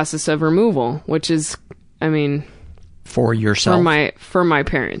now in process of removal, which is, I mean, for yourself, for my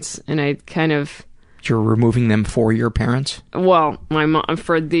parents, and I kind of. You're removing them for your parents? Well, my mom,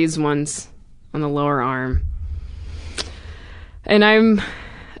 for these ones on the lower arm. And I'm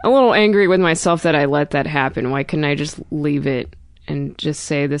a little angry with myself that I let that happen. Why couldn't I just leave it and just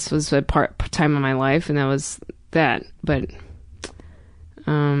say this was a time of my life and that was that? But,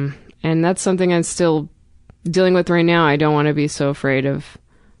 and that's something I'm still dealing with right now. I don't want to be so afraid of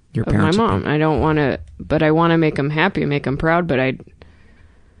my mom. I don't want to, but I want to make them happy, make them proud, but I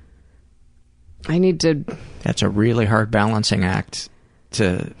need to... That's a really hard balancing act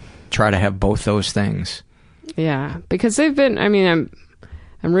to try to have both those things. Yeah, because they've been... I mean,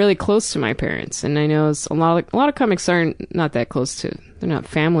 I'm really close to my parents, and I know a lot of comics aren't not that close to... They're not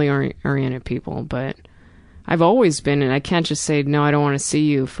family-oriented people, but I've always been, and I can't just say, no, I don't want to see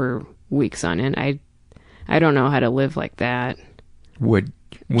you for weeks on end. I don't know how to live like that. When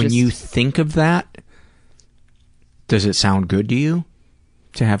you think of that, does it sound good to you?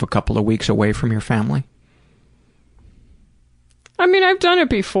 To have a couple of weeks away from your family? I mean, I've done it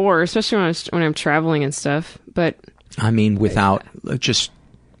before, especially when I'm traveling and stuff, but... I mean, without just...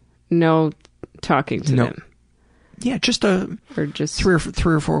 No talking to them. Yeah, just three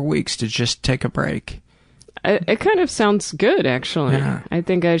or 4 weeks to just take a break. It kind of sounds good, actually. Yeah. I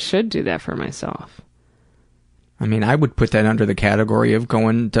think I should do that for myself. I mean, I would put that under the category of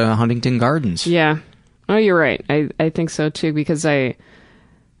going to Huntington Gardens. Yeah. Oh, you're right. I think so, too, because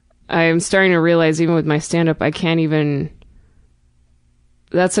I'm starting to realize, even with my stand-up, I can't even...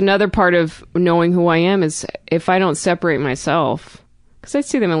 That's another part of knowing who I am, is if I don't separate myself, because I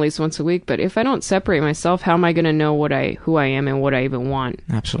see them at least once a week, but if I don't separate myself, how am I going to know who I am and what I even want?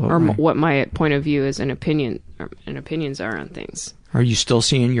 Absolutely. Or what my point of view is and opinions are on things. Are you still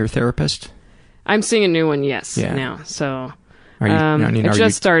seeing your therapist? I'm seeing a new one, yes, now. So it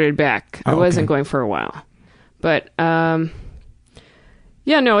just started back. I wasn't going for a while. But...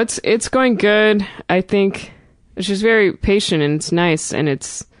 yeah, no, it's going good. I think she's very patient and it's nice,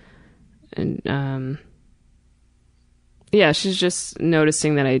 yeah, she's just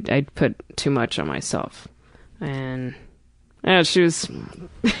noticing that I put too much on myself, and she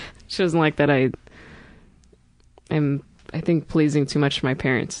doesn't like that am, I think, pleasing too much to my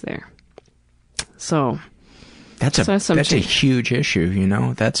parents there. So that's a huge issue, you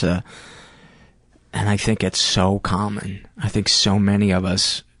know. And I think it's so common. I think so many of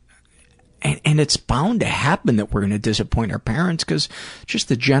us, and it's bound to happen that we're going to disappoint our parents because just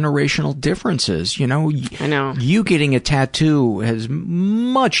the generational differences, you know. I know. You getting a tattoo is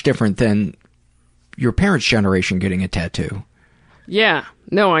much different than your parents' generation getting a tattoo. Yeah.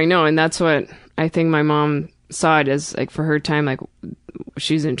 No, I know. And that's what I think my mom saw it as, like, for her time, like,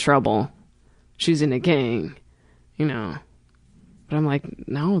 she's in trouble. She's in a gang, you know. But I'm like,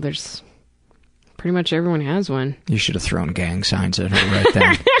 no, there's... Pretty much everyone has one. You should have thrown gang signs at her right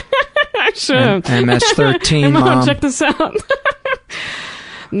then. I should have. MS-13, Mom. Check this out.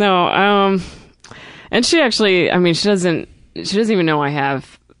 No, and she actually, I mean, she doesn't even know I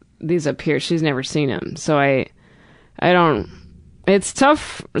have these up here. She's never seen them. So I don't, it's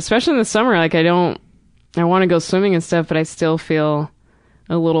tough, especially in the summer. Like, I want to go swimming and stuff, but I still feel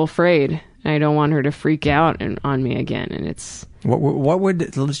a little afraid. I don't want her to freak out on me again. And it's... What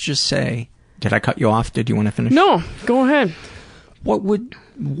would, let's just say... Did I cut you off? Did you want to finish? No, go ahead. What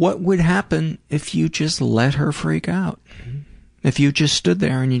would happen if you just let her freak out? If you just stood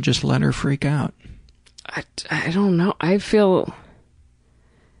there and you just let her freak out? I don't know. I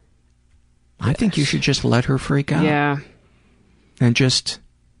think you should just let her freak out. Yeah. And just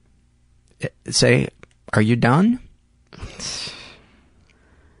say, are you done?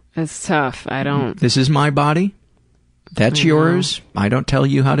 It's tough. I don't... This is my body. That's yours. I don't tell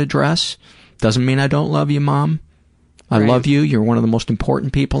you how to dress. Doesn't mean I don't love you, Mom. I love you. You're one of the most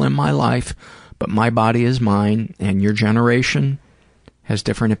important people in my life. But my body is mine, and your generation has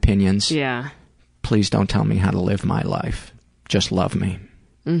different opinions. Yeah. Please don't tell me how to live my life. Just love me.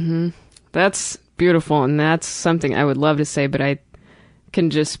 Mm-hmm. That's beautiful, and that's something I would love to say, but I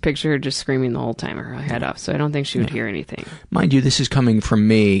can just picture her just screaming the whole time, her head off, so I don't think she would hear anything. Mind you, this is coming from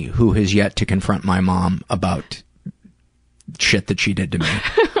me, who has yet to confront my mom about shit that she did to me.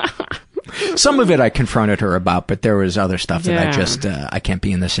 Some of it I confronted her about, but there was other stuff that I just I can't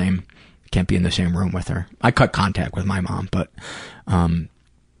be in the same room with her. I cut contact with my mom, but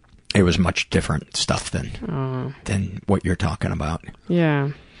it was much different stuff than what you're talking about. Yeah.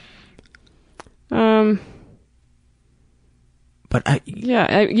 But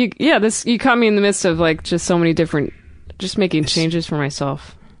you caught me in the midst of, like, just so many different, just making changes for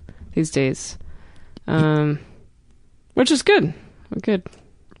myself these days, which is good. Good.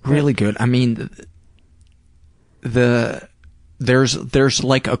 Really good. I mean, there's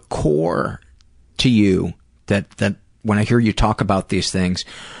like a core to you that when I hear you talk about these things,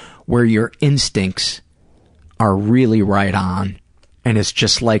 where your instincts are really right on, and it's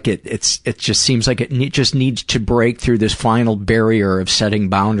just like it just seems like it just needs to break through this final barrier of setting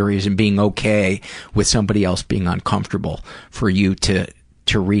boundaries and being okay with somebody else being uncomfortable for you to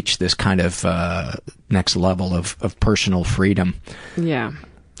reach this kind of next level of personal freedom. Yeah,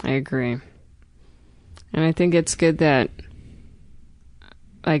 I agree. And I think it's good that,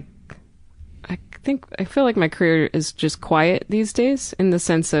 like, I feel like my career is just quiet these days, in the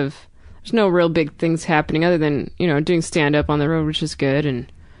sense of there's no real big things happening other than, doing stand-up on the road, which is good.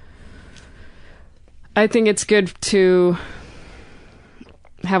 And I think it's good to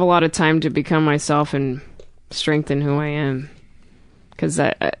have a lot of time to become myself and strengthen who I am. Because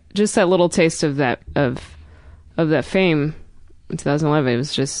just that little taste of that fame in 2011, it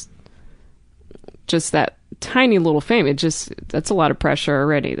was just that tiny little fame. That's a lot of pressure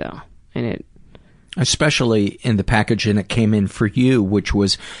already, though, and it. Especially in the package, and it came in for you, which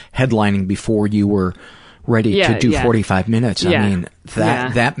was headlining before you were ready to do 45 minutes. Yeah. I mean,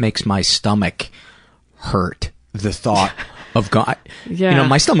 that makes my stomach hurt. The thought of God. Yeah.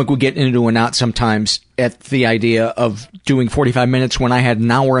 My stomach would get into a knot sometimes at the idea of doing 45 minutes when I had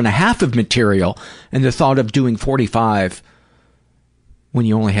an hour and a half of material, and the thought of doing 45 when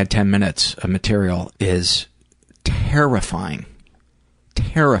you only had 10 minutes of material is terrifying.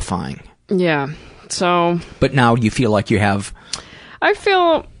 Terrifying. Yeah. So. But now you feel like you have. I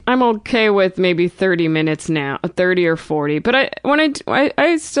feel I'm okay with maybe 30 minutes now, 30 or 40. But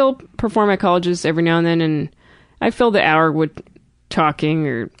I still perform at colleges every now and then, and I fill the hour with talking,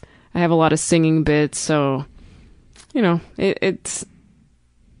 or I have a lot of singing bits. So, it's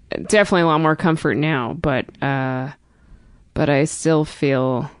definitely a lot more comfort now. But I still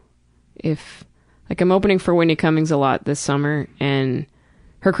feel I'm opening for Whitney Cummings a lot this summer, and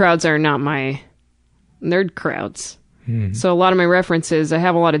her crowds are not my nerd crowds. So a lot of my references, I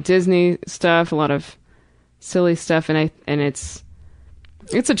have a lot of Disney stuff, a lot of silly stuff, and it's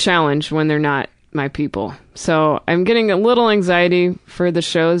a challenge when they're not my people. So I'm getting a little anxiety for the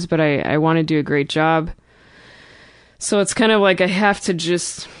shows, but I want to do a great job. So it's kind of like I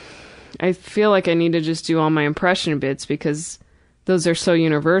feel like I need to just do all my impression bits because those are so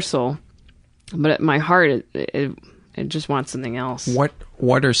universal. But at my heart, it just wants something else.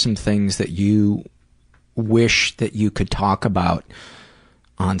 What are some things that you wish that you could talk about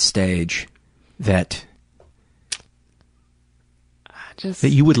on stage that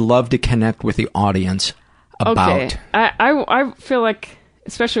you would love to connect with the audience about? Okay. I feel like,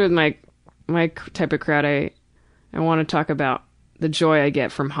 especially with my type of crowd, I want to talk about the joy I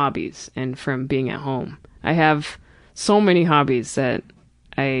get from hobbies and from being at home. I have so many hobbies that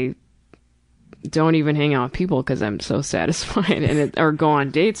I don't even hang out with people because I'm so satisfied, or go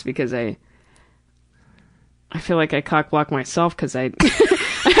on dates because I feel like I cock block myself because I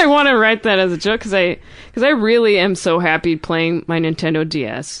I want to write that as a joke because I really am so happy playing my Nintendo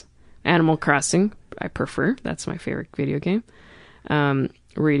DS. Animal Crossing, I prefer. That's my favorite video game.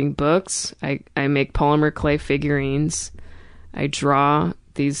 Reading books. I make polymer clay figurines. I draw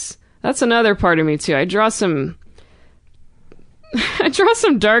these. That's another part of me too. I draw some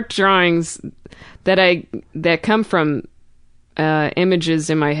dark drawings that come from images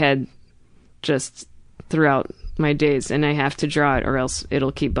in my head just throughout my days, and I have to draw it or else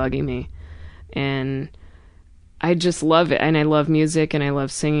it'll keep bugging me. And I just love it, and I love music, and I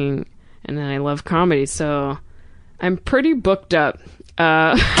love singing, and then I love comedy, so I'm pretty booked up.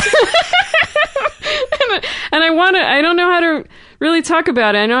 And I don't know how to really talk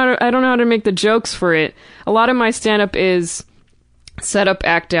about it. I don't know how to make the jokes for it. A lot of my stand-up is set up,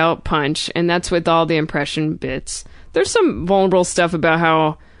 act out, punch, and that's with all the impression bits. There's some vulnerable stuff about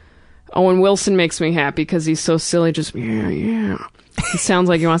how Owen Wilson makes me happy because he's so silly, just, yeah. He sounds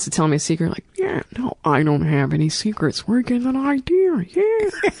like he wants to tell me a secret, like, yeah, no, I don't have any secrets. We're getting an idea, yeah.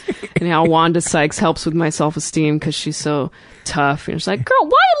 And how Wanda Sykes helps with my self-esteem because she's so tough. And she's like, girl, why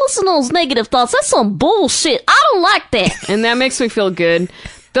you listen to those negative thoughts? That's some bullshit. I don't like that. And that makes me feel good.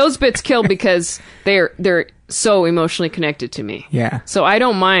 Those bits kill because they're so emotionally connected to me. Yeah. So I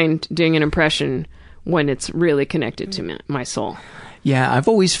don't mind doing an impression when it's really connected to my soul. Yeah, I've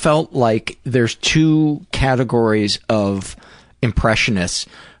always felt like there's two categories of impressionists.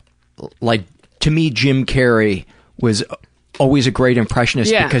 Like, to me, Jim Carrey was always a great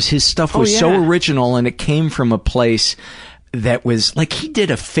impressionist because his stuff was so original, and it came from a place that was like, he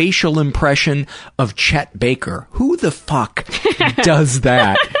did a facial impression of Chet Baker. Who the fuck does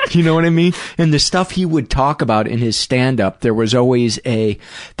that? You know what I mean? And the stuff he would talk about in his stand-up, there was a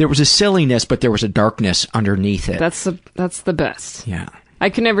silliness, but there was a darkness underneath it. That's the best. Yeah. I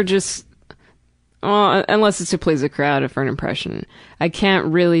can never just, unless it's to please a crowd or for an impression, I can't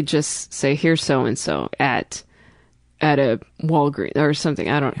really just say, here's so-and-so at a Walgreens or something.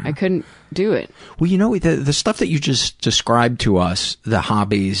 I couldn't do it. Well, you know, the stuff that you just described to us, the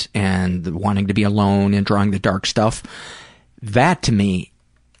hobbies and the wanting to be alone and drawing the dark stuff, that to me,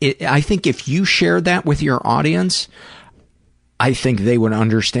 I think if you shared that with your audience, I think they would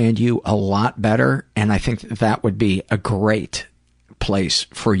understand you a lot better. And I think that would be a great place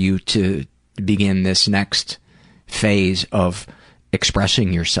for you to begin this next phase of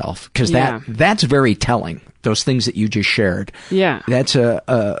expressing yourself. Because that's very telling. Those things that you just shared. Yeah. That's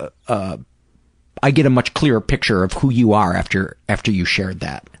I get a much clearer picture of who you are after you shared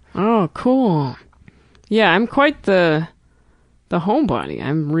that. Oh, cool. Yeah, I'm quite the homebody.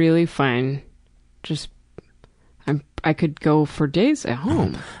 I'm really fine. Just, I could go for days at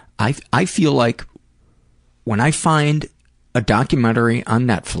home. I feel like when I find a documentary on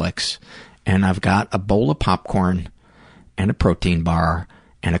Netflix and I've got a bowl of popcorn and a protein bar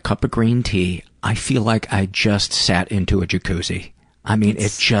and a cup of green tea, I feel like I just sat into a jacuzzi. I mean,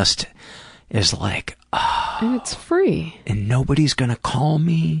 it just is like, oh. And it's free. And nobody's going to call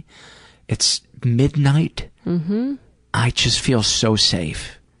me. It's midnight. Mm-hmm. I just feel so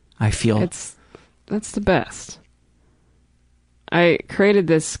safe. That's the best. I created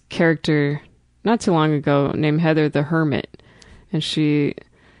this character not too long ago named Heather the Hermit. And she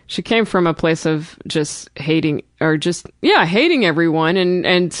came from a place of just hating everyone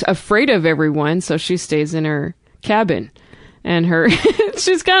and afraid of everyone. So she stays in her cabin, and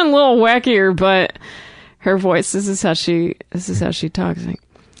she's gotten a little wackier, but her voice, this is how she talks. Like,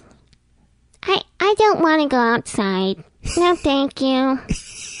 I don't want to go outside. No, thank you.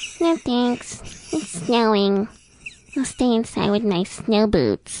 No, thanks. It's snowing. I'll stay inside with my snow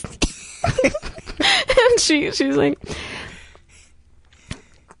boots. And she's like,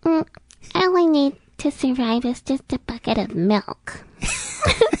 all I need to survive is just a bucket of milk.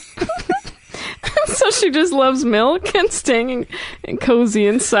 So she just loves milk and staying cozy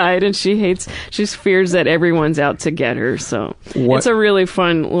inside, and she fears that everyone's out to get her. So it's a really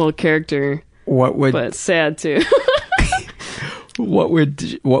fun little character. But sad too. What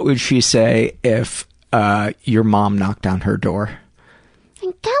would she say if your mom knocked on her door? Go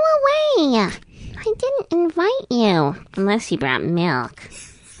away. I didn't invite you. Unless you brought milk.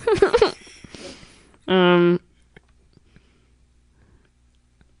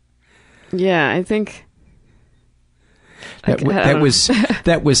 Yeah, I think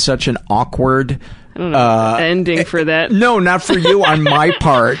that was such an awkward ending for that. No, not for you on my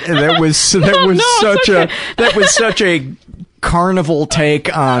part. That was such a carnival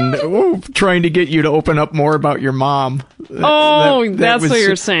take on trying to get you to open up more about your mom. That's what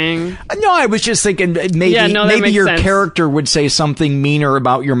you're saying. No, I was just thinking maybe your character would say something meaner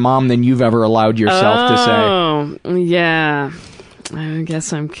about your mom than you've ever allowed yourself to say. Oh, yeah. I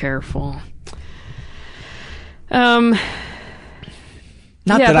guess I'm careful. Not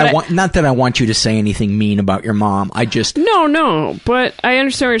that I want you to say anything mean about your mom. I just No, but I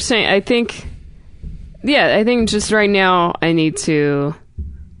understand what you're saying. I think just right now I need to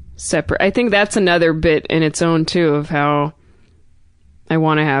separate. I think that's another bit in its own too of how I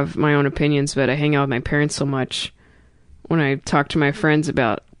want to have my own opinions, but I hang out with my parents so much. When I talk to my friends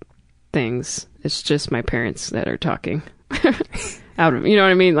about things, it's just my parents that are talking. Out of, you know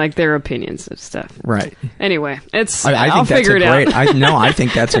what I mean, like their opinions of stuff. Right. Anyway, I'll figure it out. I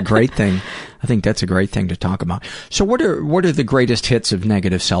think that's a great thing. I think that's a great thing to talk about. So, what are the greatest hits of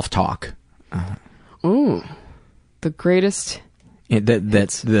negative self-talk? The greatest.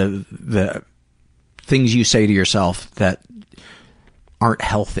 That's the things you say to yourself that aren't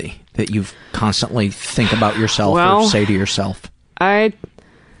healthy, that you constantly think about yourself or say to yourself. I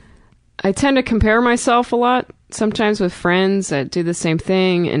tend to compare myself a lot. Sometimes with friends that do the same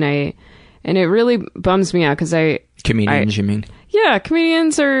thing, and it really bums me out because comedians, you mean? Yeah,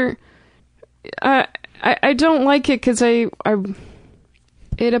 comedians are. I don't like it because it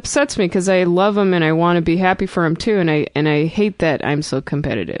upsets me because I love them and I want to be happy for them too, and I hate that I'm so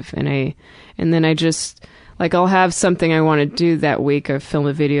competitive, and then I just like I'll have something I want to do that week, or film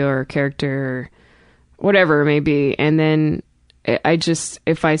a video or a character or whatever it may be, and then I just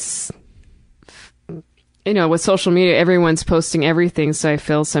with social media, everyone's posting everything, so I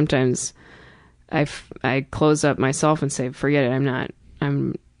feel sometimes I close up myself and say, forget it,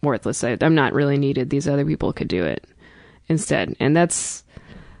 I'm worthless. I'm not really needed. These other people could do it instead. And that's,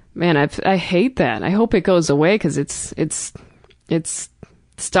 man, I hate that. I hope it goes away because it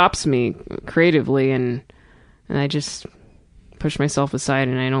stops me creatively, and I just push myself aside,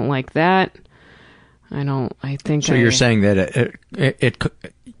 and I don't like that. You're saying that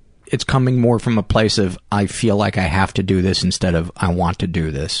it's coming more from a place of I feel like I have to do this instead of I want to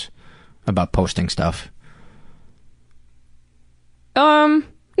do this about posting stuff. No,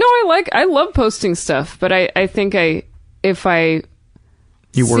 I love posting stuff, but I think you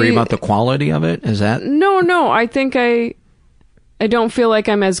worry about the quality of it? Is that? No, I think I don't feel like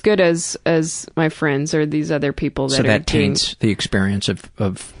I'm as good as my friends or these other people that are taints the experience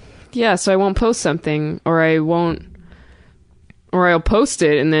of Yeah, so I won't post something, or I'll post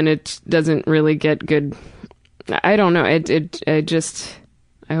it and then it doesn't really get good. I don't know. I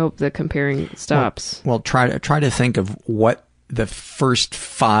hope the comparing stops. Well, try to think of what the first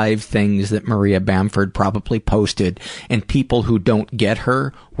 5 things that Maria Bamford probably posted, and people who don't get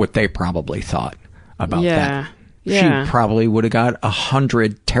her, what they probably thought about that. Yeah. She probably would have got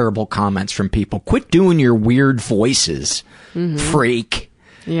 100 terrible comments from people. Quit doing your weird voices, freak.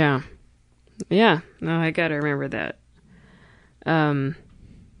 Yeah. No, I gotta remember that.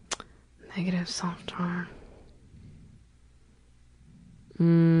 Negative self-talk.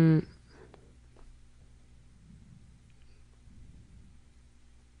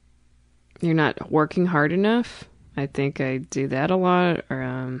 You're not working hard enough. I think I do that a lot.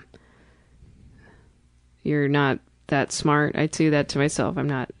 Or you're not that smart. I do that to myself.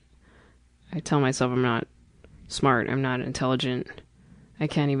 I tell myself I'm not smart. I'm not intelligent. I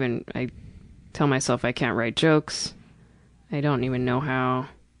tell myself I can't write jokes. I don't even know how.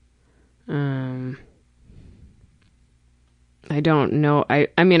 I don't know.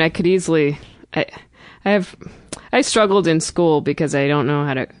 I mean, I could easily. I struggled in school because I don't know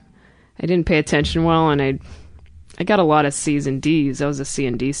how to. I didn't pay attention well, and I got a lot of C's and D's. I was a C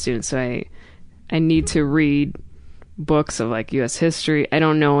and D student, so I need to read books of like U.S. history. I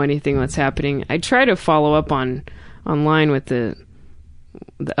don't know anything that's happening. I try to follow up online with the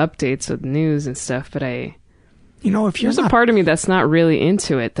updates of news and stuff, but there's a part of me that's not really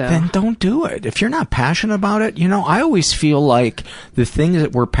into it, though. Then don't do it. If you're not passionate about it, I always feel like the things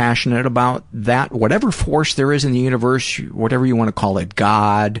that we're passionate about, that whatever force there is in the universe, whatever you want to call it,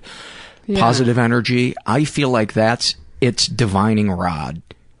 God, positive energy, I feel like that's its divining rod.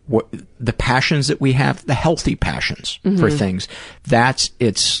 the passions that we have, the healthy passions for things.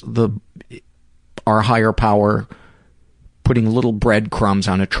 It's our higher power putting little breadcrumbs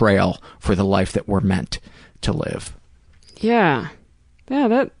on a trail for the life that we're meant to live. Yeah. Yeah,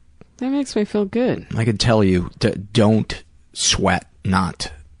 that makes me feel good. I could tell you, don't sweat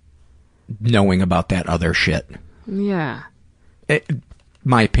not knowing about that other shit. Yeah.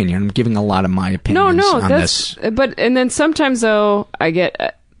 My opinion. I'm giving a lot of my opinions on this. But, and then sometimes, though, I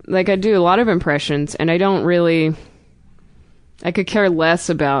get, I do a lot of impressions, and I could care less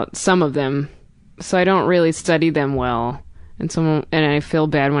about some of them, so I don't really study them well. And I feel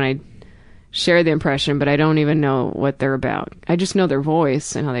bad when I share the impression, but I don't even know what they're about. I just know their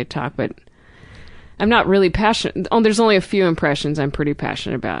voice and how they talk, but I'm not really passionate. Oh, there's only a few impressions I'm pretty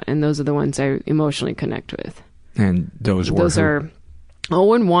passionate about, and those are the ones I emotionally connect with. And those are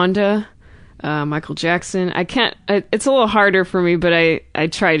Owen, Wanda, Michael Jackson. I can't. It's a little harder for me, but I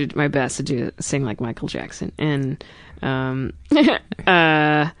tried my best to sing like Michael Jackson. And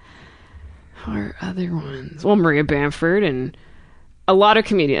or other ones. Well, Maria Bamford and a lot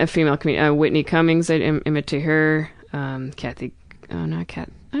of a female comedian. Whitney Cummings, I imitate her. Kathy. Oh, not Kat.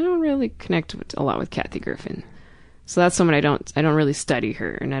 I don't really connect a lot with Kathy Griffin. So that's someone I don't really study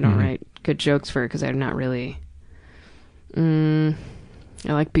her, and I don't write good jokes for her because I'm not really. I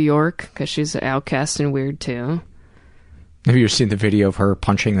like Bjork because she's an outcast and weird too. Have you seen the video of her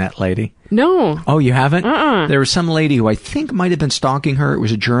punching that lady? No. Oh, you haven't? There was some lady who I think might have been stalking her. It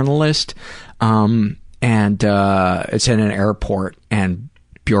was a journalist, and it's in an airport, and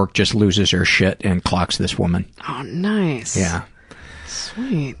Bjork just loses her shit and clocks this woman. Oh, nice. Yeah.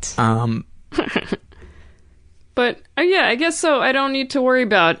 Sweet. But yeah, I guess so. I don't need to worry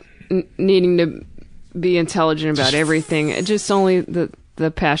about needing to be intelligent about everything. It's just only the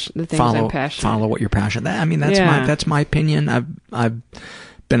passion, the things I'm passionate. Follow what you're passionate. I mean, that's my opinion. I've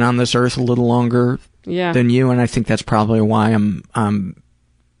been on this earth a little longer than you, and I think that's probably why I'm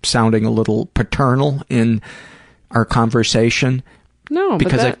sounding a little paternal in our conversation. No,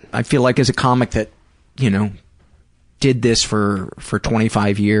 because I feel like as a comic that did this for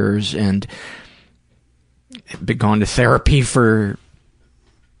 25 years and been gone to therapy for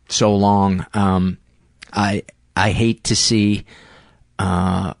so long. I hate to see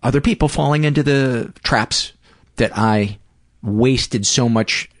other people falling into the traps that I wasted so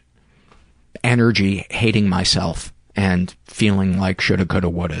much energy hating myself and feeling like shoulda, coulda,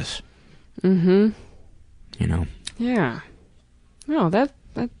 wouldas. Yeah. No, that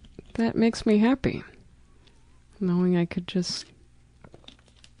makes me happy. Knowing I could just...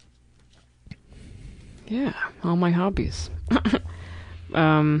 Yeah, all my hobbies.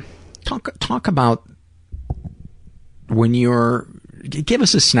 Talk about when you're... Give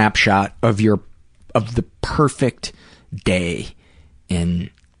us a snapshot of the perfect day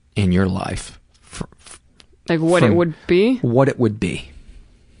in your life. Like what it would be? What it would be.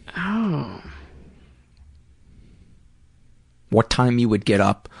 Oh. What time you would get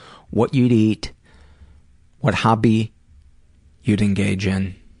up, what you'd eat, what hobby you'd engage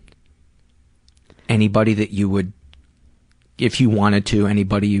in. Anybody that you would, if you wanted to,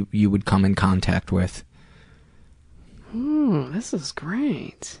 anybody you would come in contact with. Ooh, this is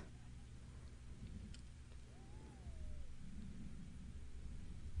great.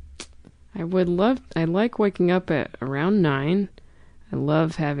 I like waking up at around 9. I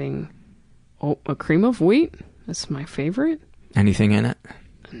love having a cream of wheat. That's my favorite. Anything in it?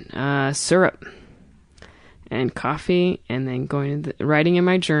 Syrup. And coffee, and then going to writing in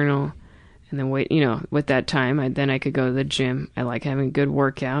my journal, and then with that time, I could go to the gym. I like having a good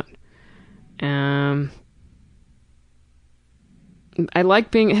workout. I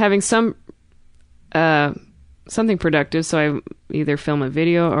like having some something productive, so I either film a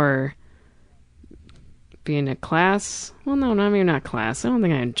video or be in a class. Well, no, I mean not class. I don't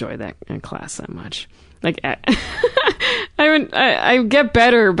think I enjoy that class that much. Like I get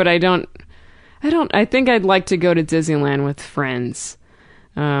better, but I don't. I think I'd like to go to Disneyland with friends.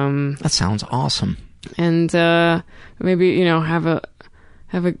 That sounds awesome. And maybe have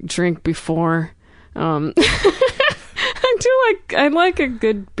a drink before. I like a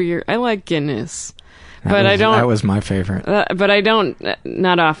good beer. I like Guinness, That was my favorite. But I don't,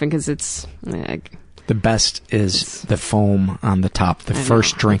 not often because it's. The best is the foam on the top. The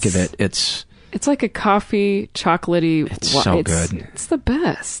first drink of it, it's like a coffee, chocolatey. It's so good. It's the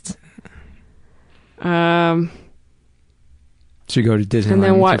best. So you go to Disneyland and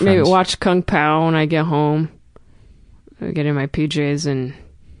then maybe watch Kung Pao when I get home. I get in my PJs and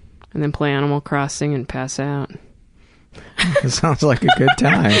then play Animal Crossing and pass out. It sounds like a good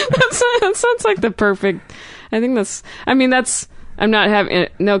time. That sounds like the perfect. I think that's. I mean, that's. I'm not having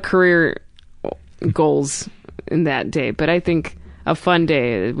no career goals in that day, but I think a fun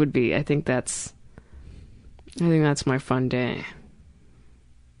day it would be. I think that's my fun day.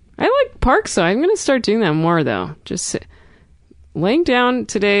 I like parks, though. I'm going to start doing that more, though. Just laying down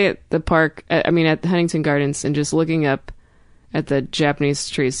today at the park, at Huntington Gardens, and just looking up at the Japanese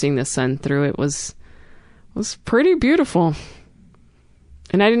trees, seeing the sun through it was pretty beautiful.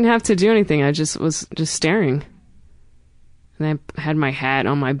 And I didn't have to do anything. I was just staring. And I had my hat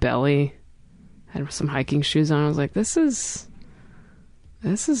on my belly, had some hiking shoes on. I was like, this is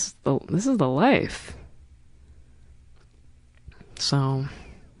the life. So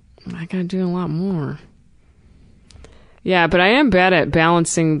I gotta do a lot more. Yeah, but I am bad at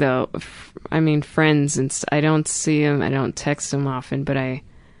balancing friends, and I don't see them, I don't text them often, but I'm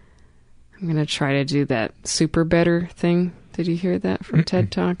gonna try to do that super better thing. Did you hear that from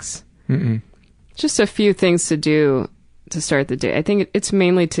TED Talks? Mm-mm. Just a few things to do to start the day. I think it's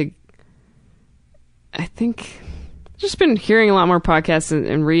mainly just been hearing a lot more podcasts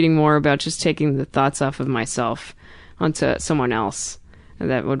and reading more about just taking the thoughts off of myself onto someone else. And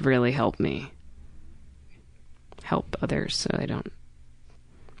that would really help me help others. So I don't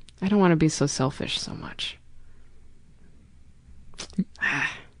want to be so selfish so much.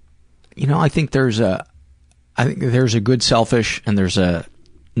 I think there's a good selfish and there's a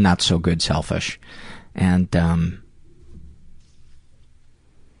not so good selfish. And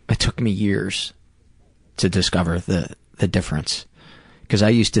it took me years to discover the difference. Because I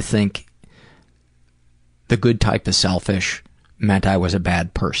used to think the good type of selfish meant I was a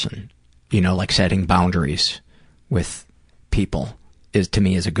bad person. Like setting boundaries with people to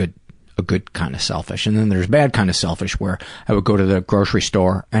me is a good kind of selfish. And then there's bad kind of selfish where I would go to the grocery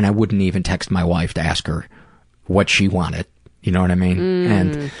store and I wouldn't even text my wife to ask her what she wanted. You know what I mean?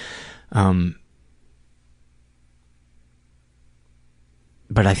 And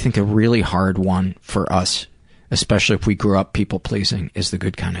but I think a really hard one for us, especially if we grew up people pleasing, is the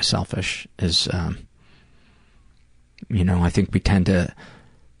good kind of selfish. I think we tend to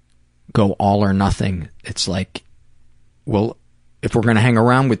go all or nothing. It's like, well, if we're going to hang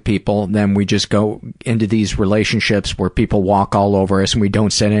around with people, then we just go into these relationships where people walk all over us and we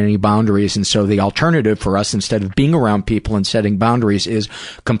don't set any boundaries. And so the alternative for us, instead of being around people and setting boundaries, is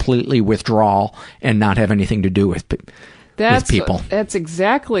completely withdrawal and not have anything to do with people. That's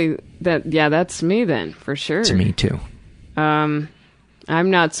exactly that. Yeah, that's me then, for sure. It's me too. I'm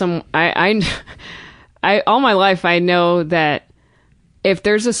not I all my life I know that if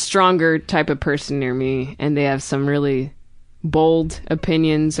there's a stronger type of person near me and they have some really bold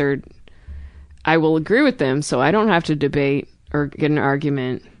opinions, or I will agree with them, so I don't have to debate or get an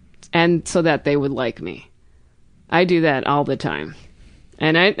argument, and so that they would like me. I do that all the time,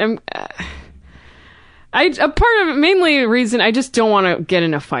 and I'm a part of it, mainly a reason I just don't want to get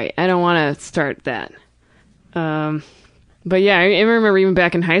in a fight. I don't want to start that. But yeah, I remember even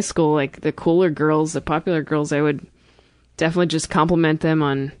back in high school, like the cooler girls, the popular girls, I would definitely just compliment them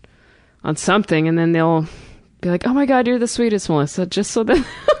on something, and then they'll be like, "Oh my God, you're the sweetest, Melissa," just so that,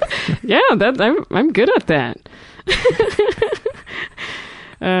 yeah, I'm good at that.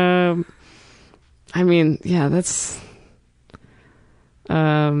 That's.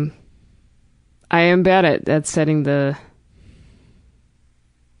 I am bad at setting the.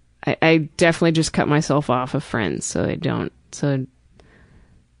 I definitely just cut myself off of friends, so I don't.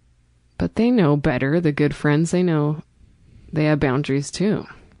 But they know better. The good friends, they know they have boundaries too.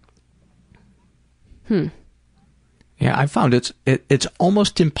 Yeah, I found it's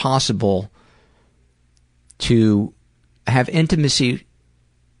almost impossible to have intimacy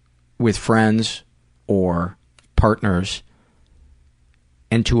with friends or partners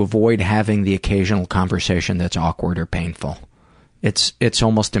and to avoid having the occasional conversation that's awkward or painful. It's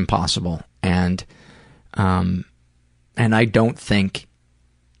almost impossible, and I don't think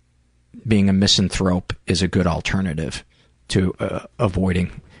being a misanthrope is a good alternative to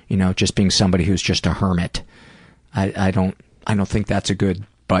avoiding, just being somebody who's just a hermit. I don't think that's a good.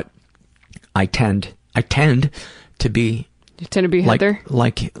 But I tend to be. You tend to be Heather?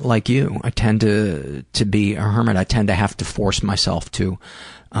 Like you. I tend to be a hermit. I tend to have to force myself to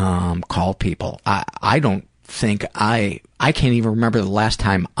call people. I don't think I can't even remember the last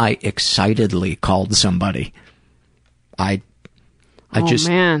time I excitedly called somebody. I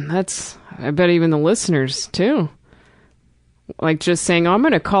bet even the listeners too. Like just saying, "Oh, I'm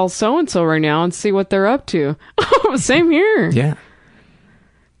going to call so-and-so right now and see what they're up to." Oh, same here. Yeah.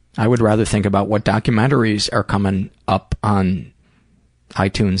 I would rather think about what documentaries are coming up on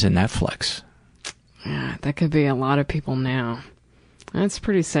iTunes and Netflix. Yeah, that could be a lot of people now. That's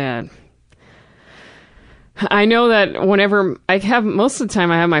pretty sad. I know that whenever most of the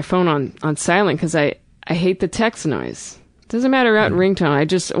time I have my phone on silent because I hate the text noise. Doesn't matter about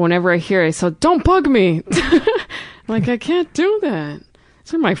ringtone. Whenever I hear it, I say, don't bug me. Like, I can't do that.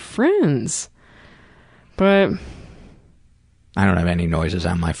 These are my friends. But I don't have any noises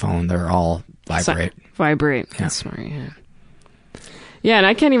on my phone. They're all vibrate. Vibrate. Yeah. That's smart, yeah. Yeah, and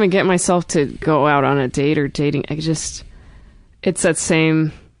I can't even get myself to go out on a date or dating. It's that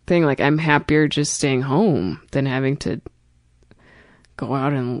same thing. Like, I'm happier just staying home than having to go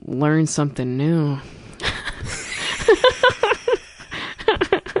out and learn something new.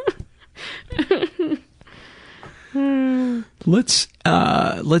 Let's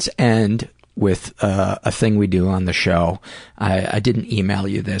end with a thing we do on the show. I didn't email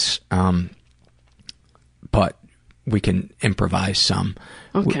you this, but we can improvise some.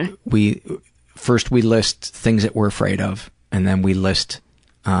 Okay. We list things that we're afraid of, and then we list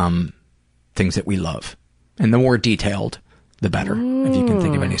things that we love. And the more detailed, the better. Ooh. If you can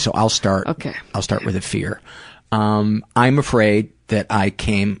think of any. So I'll start. Okay. I'll start with a fear. I'm afraid that I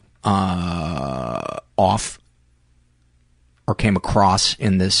came off or came across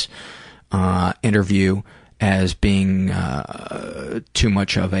in this interview as being too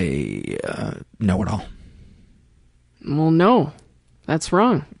much of a know-it-all. Well, no, that's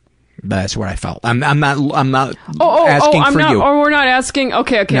wrong. That's what I felt. I'm not asking for you. Or we're not asking.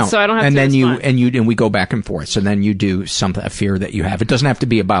 Okay. No. So I don't have and to. And we go back and forth. So then you do a fear that you have. It doesn't have to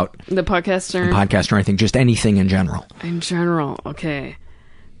be about the podcast or anything. Just anything in general. In general, okay.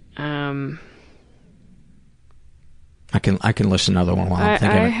 I can list another one while I'm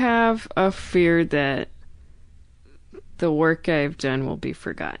thinking. I have a fear that the work I've done will be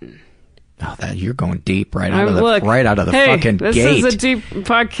forgotten. Oh, you're going deep right out of the fucking gate. This is a deep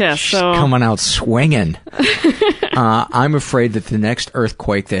podcast, so coming out swinging. I'm afraid that the next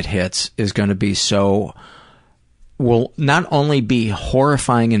earthquake that hits is going to will not only be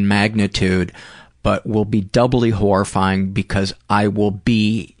horrifying in magnitude, but will be doubly horrifying because I will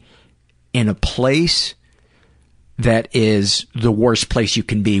be in a place that is the worst place you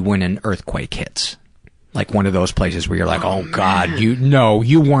can be when an earthquake hits. Like one of those places where you're like, oh God,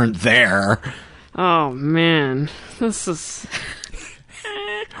 you weren't there. Oh man, this is...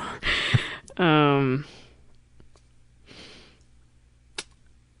 I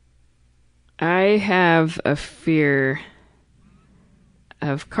have a fear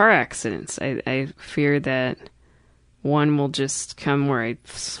of car accidents. I fear that one will just come where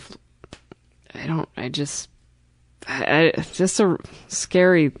just a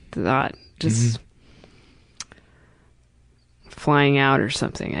scary thought. Just... Mm-hmm. Flying out or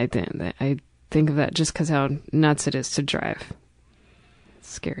something. I think of that just because how nuts it is to drive. It's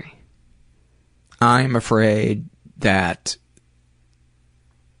scary. I'm afraid that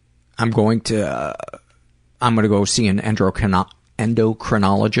I'm going to go see an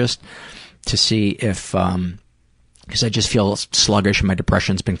endocrinologist to see if because I just feel sluggish and my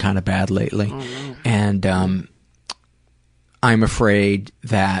depression's been kind of bad lately. Oh, no. And I'm afraid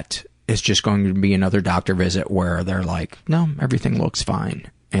that it's just going to be another doctor visit where they're like, no, everything looks fine.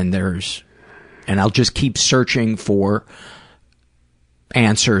 And I'll just keep searching for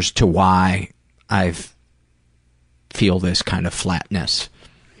answers to why I feel this kind of flatness.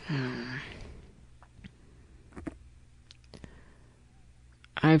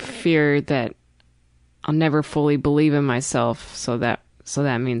 I fear that I'll never fully believe in myself, so that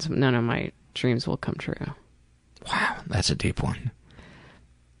means none of my dreams will come true. Wow, that's a deep one.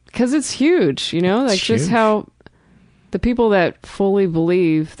 Because it's huge, like just how the people that fully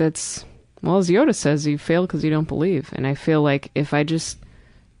believe, as Yoda says, you fail because you don't believe. And I feel like if I just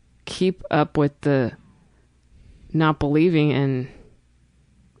keep up with the not believing and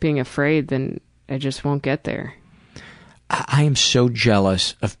being afraid, then I just won't get there. I am so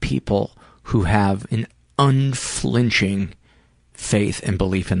jealous of people who have an unflinching faith and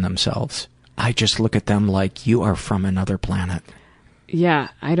belief in themselves. I just look at them like, you are from another planet. Yeah,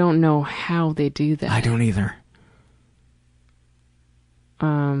 I don't know how they do that. I don't either.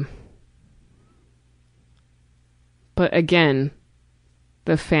 But again,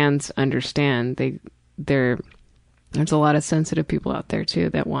 the fans understand. There's a lot of sensitive people out there too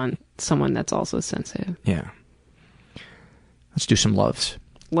that want someone that's also sensitive. Yeah. Let's do some loves.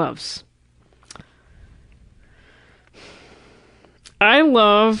 Loves. I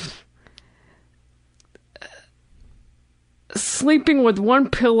love sleeping with one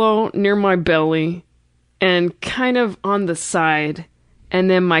pillow near my belly and kind of on the side, and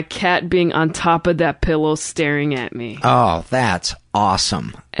then my cat being on top of that pillow staring at me. Oh, that's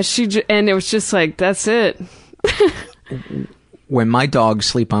awesome. And it was just like, that's it. When my dogs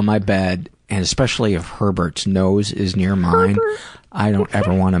sleep on my bed and especially if Herbert's nose is near mine, I don't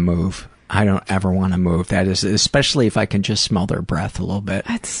ever want to move. That is, especially if I can just smell their breath a little bit.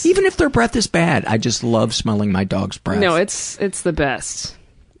 Even if their breath is bad, I just love smelling my dog's breath. No, it's the best.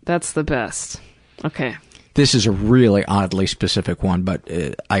 That's the best. Okay. This is a really oddly specific one, but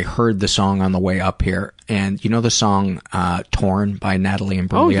I heard the song on the way up here, and you know the song Torn by Natalie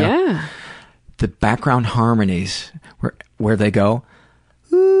Imbruglia? Oh, yeah. The background harmonies, where they go,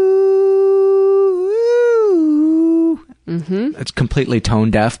 mm-hmm. It's completely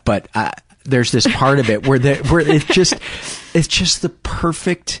tone deaf, but there's this part of it where it's just the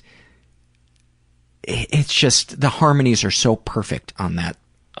perfect. It's just the harmonies are so perfect on that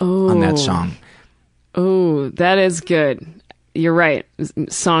song. Oh, that is good. You're right.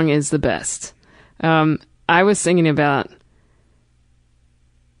 Song is the best. I was thinking about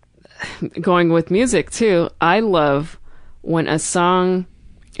going with music too. I love when a song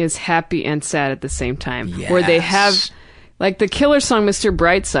is happy and sad at the same time. Yes. Where they have, like the Killer song, Mr.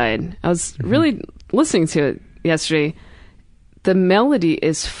 Brightside. I was really listening to it yesterday. The melody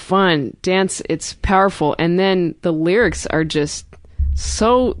is fun, dance, it's powerful, and then the lyrics are just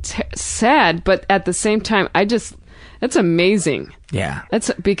so sad, but at the same time, that's amazing. Yeah.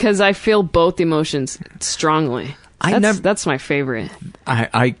 That's because I feel both emotions strongly. That's my favorite.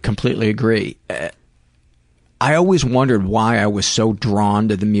 I completely agree. I always wondered why I was so drawn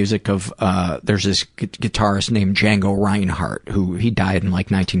to the music of, there's this guitarist named Django Reinhardt, who he died in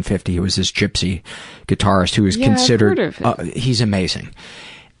like 1950. He was this gypsy guitarist who is considered, I've heard of it. He's amazing.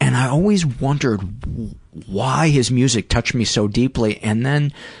 And I always wondered why his music touched me so deeply. And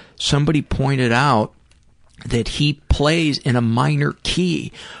then somebody pointed out that he plays in a minor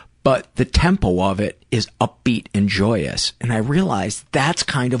key, but the tempo of it is upbeat and joyous. And I realized that's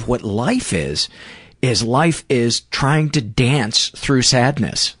kind of what life is life is trying to dance through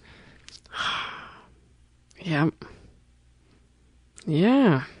sadness. Yeah.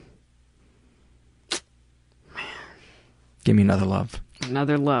 Yeah. Give me another love.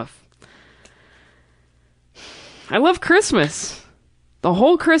 Another love. I love Christmas. The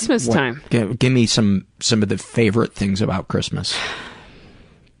whole Christmas time. Give me some of the favorite things about Christmas.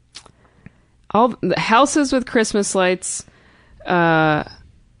 All the houses with Christmas lights,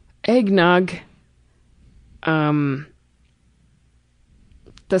 eggnog, the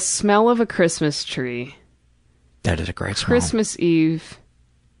smell of a Christmas tree. That is a great smell. Christmas Eve.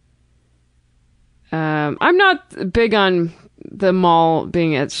 I'm not big on the mall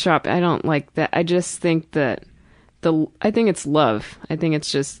being at shop. I don't like that. I just think that I think it's love. I think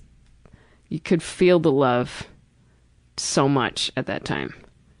it's just, you could feel the love so much at that time.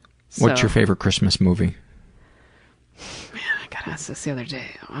 What's your favorite Christmas movie? Man, I got asked this the other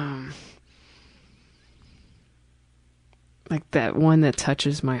day. Like that one that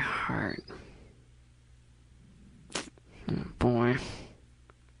touches my heart. Oh, boy.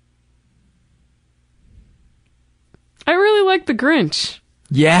 I really like The Grinch.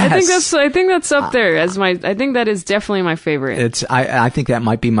 Yes. I think that's up there as I think that is definitely my favorite. I think that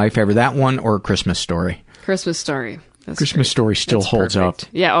might be my favorite. That one or Christmas Story. Christmas Story. That's Christmas great. Story still holds up.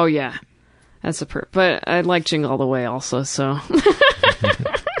 Yeah, oh yeah. That's but I like Jingle All the Way also, so.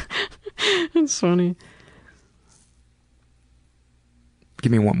 It's funny.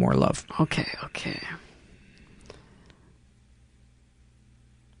 Give me one more, love. Okay.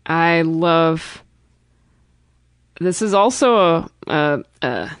 I love... This is also not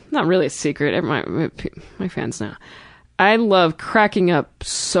really a secret. My fans know. I love cracking up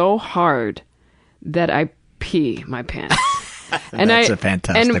so hard that I pee my pants. That's a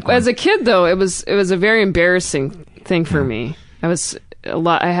fantastic one. As a kid, though, it was a very embarrassing thing for me.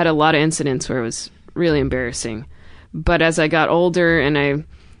 I had a lot of incidents where it was really embarrassing. But as I got older, and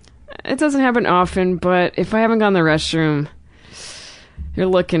it doesn't happen often, but if I haven't gone to the restroom, you're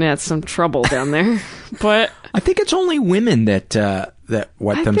looking at some trouble down there. But I think it's only women that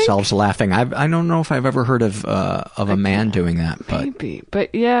wet themselves laughing. I don't know if I've ever heard of a man doing that. But maybe,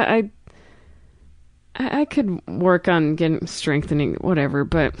 but yeah, I could work on strengthening whatever.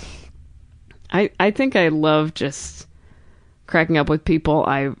 But I think I love just cracking up with people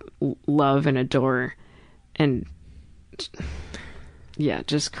I love and adore, and yeah,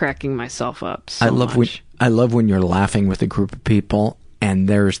 just cracking myself up so much. I love when you're laughing with a group of people and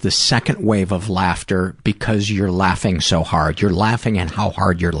there's the second wave of laughter because you're laughing so hard. You're laughing and how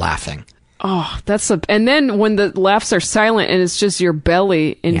hard you're laughing. Oh, and then when the laughs are silent and it's just your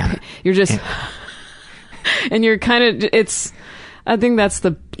belly and you're just and you're kind of I think that's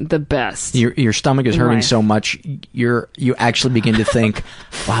the best. Your stomach is hurting so much you actually begin to think,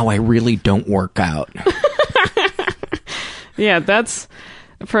 wow, I really don't work out. Yeah, that's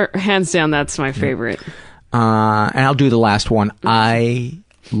hands down, that's my favorite. And I'll do the last one. I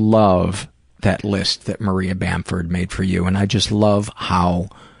love that list that Maria Bamford made for you, and I just love how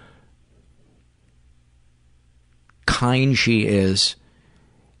kind she is.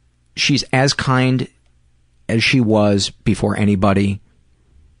 She's as kind as she was before anybody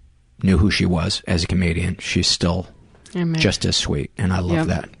knew who she was as a comedian. She's still just as sweet, and I love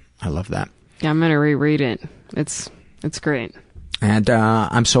that. I love that. Yeah, I'm going to reread it. It's great. And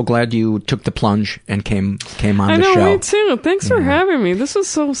I'm so glad you took the plunge and came on the show. I know, me too. Thanks for having me. This was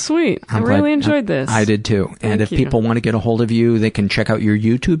so sweet. I really enjoyed this. I did too. And if people want to get a hold of you, they can check out your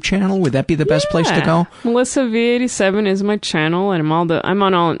YouTube channel. Would that be the best place to go? Melissa V87 is my channel, and I'm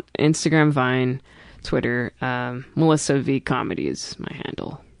on all Instagram, Vine, Twitter. Melissa V Comedy is my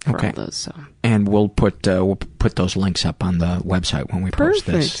handle for all those. So. And we'll put those links up on the website when we post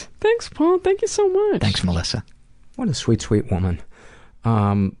this. Perfect. Thanks, Paul. Thank you so much. Thanks, Melissa. What a sweet, sweet woman.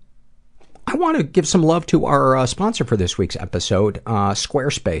 I want to give some love to our sponsor for this week's episode,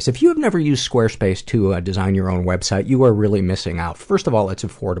 Squarespace. If you have never used Squarespace to design your own website, you are really missing out. First of all, it's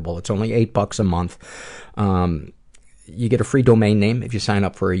affordable. It's only $8 a month. You get a free domain name if you sign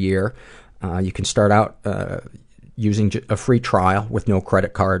up for a year. You can start out using a free trial with no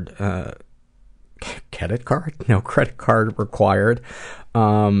credit card. No credit card required.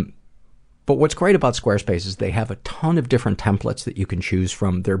 But what's great about Squarespace is they have a ton of different templates that you can choose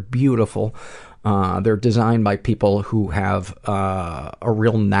from. They're beautiful. They're designed by people who have a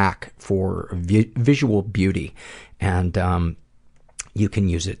real knack for visual beauty. And you can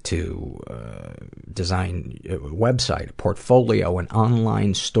use it to design a website, a portfolio, an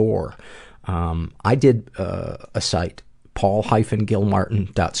online store. I did a site,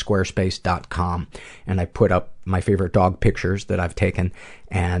 paul-gilmartin.squarespace.com, and I put up my favorite dog pictures that I've taken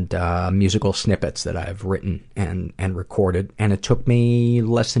and musical snippets that I've written and recorded, and it took me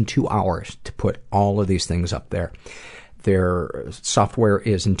less than 2 hours to put all of these things up there. Their software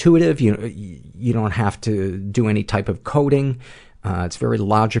is intuitive. You don't have to do any type of coding. It's very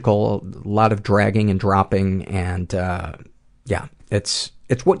logical, a lot of dragging and dropping, and it's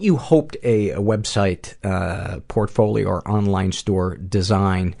what you hoped a website, portfolio, or online store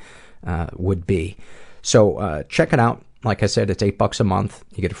design would be. So check it out. Like I said, it's $8 a month.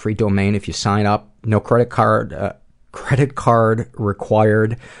 You get a free domain if you sign up. No credit card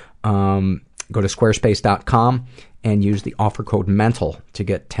required. Go to squarespace.com and use the offer code MENTAL to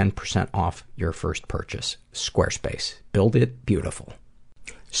get 10% off your first purchase. Squarespace. Build it beautiful.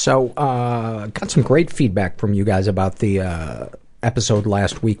 So got some great feedback from you guys about the episode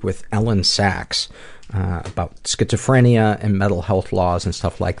last week with Ellen Sachs about schizophrenia and mental health laws and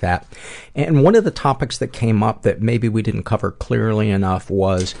stuff like that. And one of the topics that came up that maybe we didn't cover clearly enough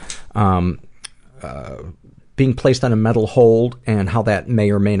was being placed on a mental hold and how that may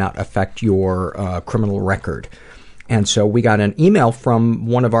or may not affect your criminal record. And so we got an email from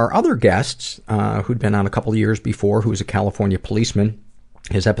one of our other guests who'd been on a couple of years before, who's a California policeman.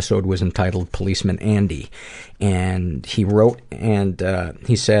 His episode was entitled Policeman Andy. And he wrote and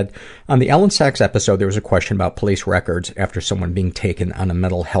he said, on the Ellen Sachs episode, there was a question about police records after someone being taken on a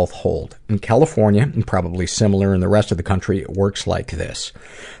mental health hold. In California, and probably similar in the rest of the country, it works like this.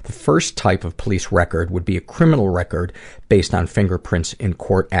 The first type of police record would be a criminal record based on fingerprints in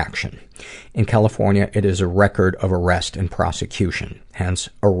court action. In California, it is a record of arrest and prosecution, hence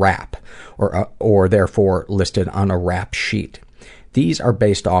a RAP, or therefore listed on a RAP sheet. These are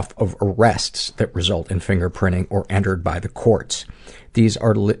based off of arrests that result in fingerprinting or entered by the courts. These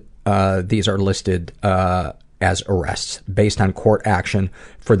are listed as arrests. Based on court action,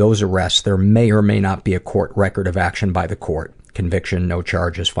 for those arrests, there may or may not be a court record of action by the court. Conviction, no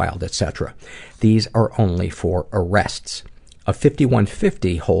charges filed, etc. These are only for arrests. A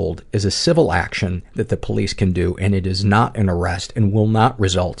 5150 hold is a civil action that the police can do, and it is not an arrest and will not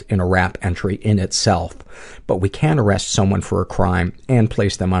result in a RAP entry in itself. But we can arrest someone for a crime and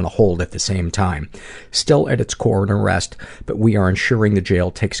place them on a hold at the same time. Still at its core an arrest, but we are ensuring the jail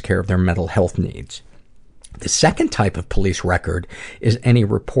takes care of their mental health needs. The second type of police record is any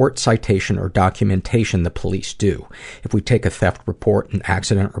report, citation, or documentation the police do. If we take a theft report, an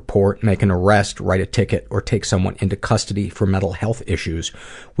accident report, make an arrest, write a ticket, or take someone into custody for mental health issues,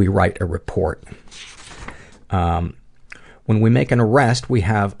 we write a report. When we make an arrest, we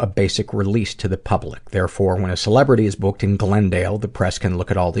have a basic release to the public. Therefore, when a celebrity is booked in Glendale, the press can look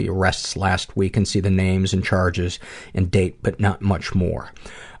at all the arrests last week and see the names and charges and date, but not much more.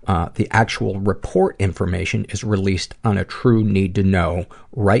 The actual report information is released on a true need-to-know,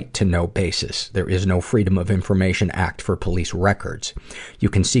 right-to-know basis. There is no Freedom of Information Act for police records. You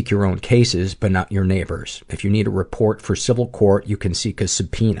can seek your own cases, but not your neighbors. If you need a report for civil court, you can seek a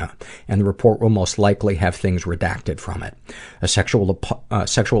subpoena, and the report will most likely have things redacted from it. A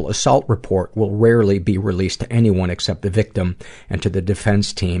sexual assault report will rarely be released to anyone except the victim and to the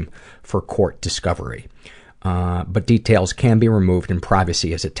defense team for court discovery. But details can be removed and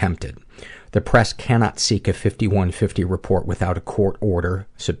privacy is attempted. The press cannot seek a 5150 report without a court order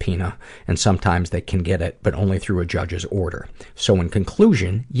subpoena, and sometimes they can get it, but only through a judge's order. So in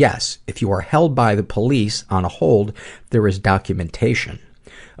conclusion, yes, if you are held by the police on a hold, there is documentation.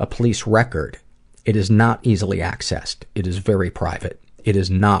 A police record, it is not easily accessed. It is very private. It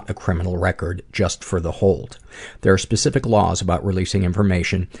is not a criminal record just for the hold. There are specific laws about releasing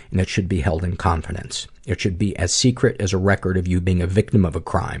information, and it should be held in confidence. It should be as secret as a record of you being a victim of a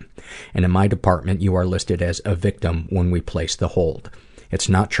crime. And in my department, you are listed as a victim when we place the hold. It's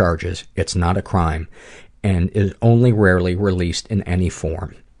not charges, it's not a crime, and is only rarely released in any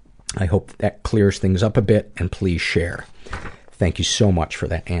form. I hope that clears things up a bit, and please share. Thank you so much for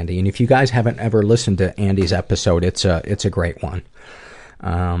that, Andy. And if you guys haven't ever listened to Andy's episode, it's a great one.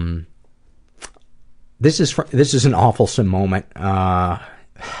 This is an awfulsome moment. I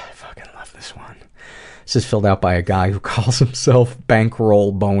fucking love this one. This is filled out by a guy who calls himself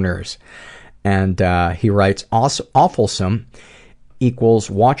Bankroll Boners. And he writes, awfulsome equals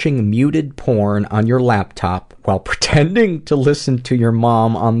watching muted porn on your laptop while pretending to listen to your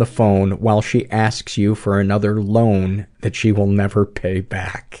mom on the phone while she asks you for another loan that she will never pay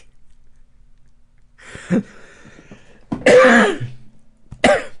back.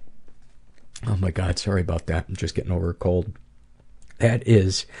 Oh my God, sorry about that. I'm just getting over a cold. That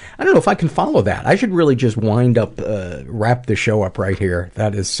is, I don't know if I can follow that. I should really just wrap the show up right here.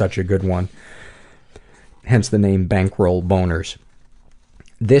 That is such a good one. Hence the name Bankroll Boners.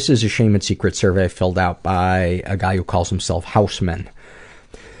 This is a shame and secret survey filled out by a guy who calls himself Houseman.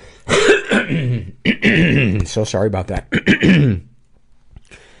 So sorry about that.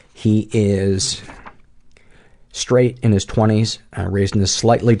 He is straight, in his 20s, raised in a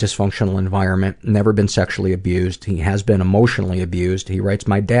slightly dysfunctional environment, never been sexually abused. He has been emotionally abused. He writes,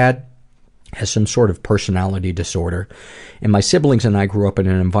 my dad has some sort of personality disorder, and my siblings and I grew up in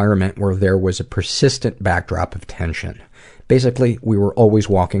an environment where there was a persistent backdrop of tension. Basically, we were always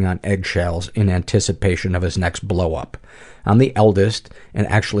walking on eggshells in anticipation of his next blow-up. I'm the eldest and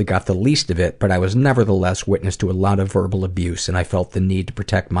actually got the least of it, but I was nevertheless witness to a lot of verbal abuse, and I felt the need to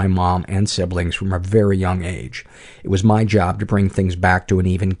protect my mom and siblings from a very young age. It was my job to bring things back to an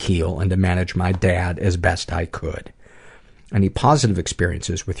even keel and to manage my dad as best I could. Any positive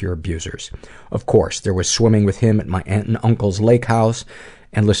experiences with your abusers? Of course, there was swimming with him at my aunt and uncle's lake house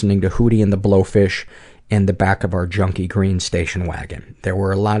and listening to Hootie and the Blowfish in the back of our junky green station wagon. There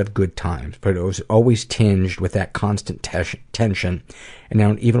were a lot of good times, but it was always tinged with that constant tension, and I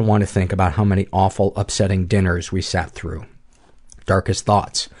don't even want to think about how many awful, upsetting dinners we sat through. Darkest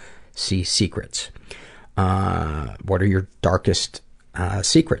thoughts. See secrets. What are your darkest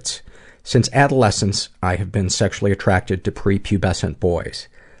secrets? Since adolescence, I have been sexually attracted to prepubescent boys.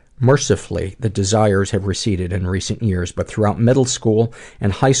 Mercifully, the desires have receded in recent years, but throughout middle school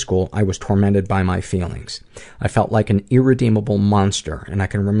and high school, I was tormented by my feelings. I felt like an irredeemable monster, and I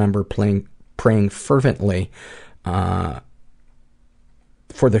can remember praying fervently for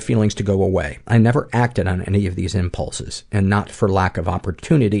the feelings to go away. I never acted on any of these impulses, and not for lack of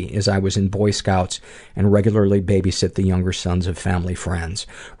opportunity, as I was in Boy Scouts and regularly babysit the younger sons of family friends,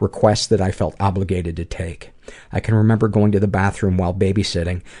 requests that I felt obligated to take. I can remember going to the bathroom while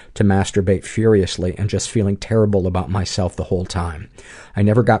babysitting to masturbate furiously and just feeling terrible about myself the whole time. I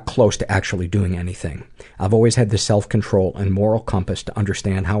never got close to actually doing anything. I've always had the self-control and moral compass to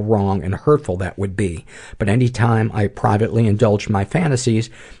understand how wrong and hurtful that would be, but any time I privately indulged my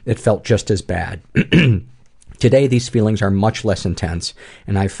fantasies, it felt just as bad. Today, these feelings are much less intense,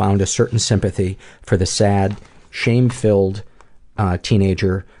 and I've found a certain sympathy for the sad, shame-filled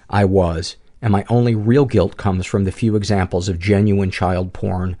teenager I was, and my only real guilt comes from the few examples of genuine child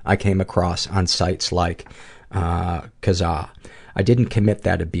porn I came across on sites like Kazaa. I didn't commit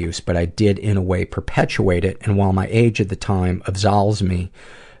that abuse, but I did in a way perpetuate it, and while my age at the time absolves me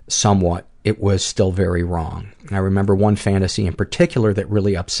somewhat, it was still very wrong. I remember one fantasy in particular that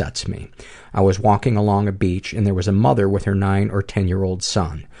really upsets me. I was walking along a beach, and there was a mother with her 9 or 10-year-old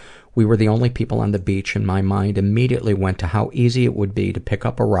son. We were the only people on the beach, and my mind immediately went to how easy it would be to pick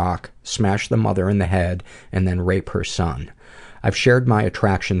up a rock, smash the mother in the head, and then rape her son. I've shared my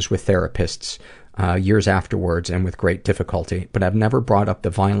attractions with therapists years afterwards and with great difficulty, but I've never brought up the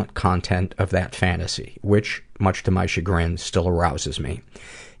violent content of that fantasy, which, much to my chagrin, still arouses me.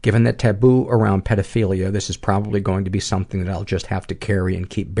 Given the taboo around pedophilia, this is probably going to be something that I'll just have to carry and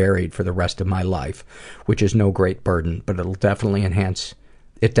keep buried for the rest of my life, which is no great burden, but it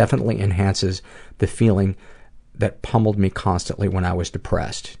definitely enhances the feeling that pummeled me constantly when I was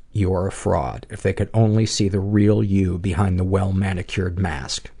depressed. You are a fraud. If they could only see the real you behind the well-manicured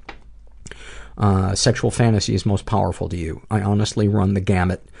mask. Sexual fantasy is most powerful to you. I honestly run the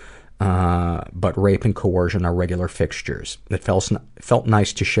gamut, but rape and coercion are regular fixtures. It felt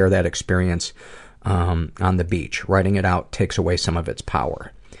nice to share that experience on the beach. Writing it out takes away some of its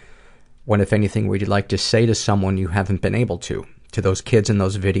power. What, if anything, would you like to say to someone you haven't been able to? To those kids in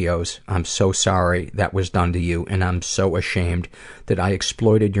those videos, I'm so sorry that was done to you, and I'm so ashamed that I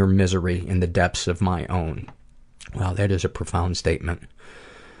exploited your misery in the depths of my own. Wow, that is a profound statement.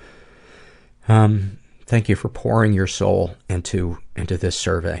 Thank you for pouring your soul into this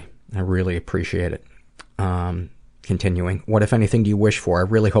survey. I really appreciate it. Continuing. What, if anything, do you wish for? I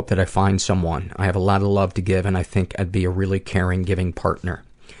really hope that I find someone. I have a lot of love to give, and I think I'd be a really caring, giving partner.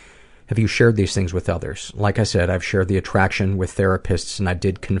 Have you shared these things with others? Like I said, I've shared the attraction with therapists, and I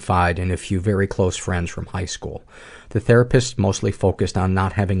did confide in a few very close friends from high school. The therapists mostly focused on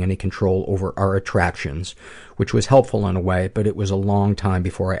not having any control over our attractions, which was helpful in a way, but it was a long time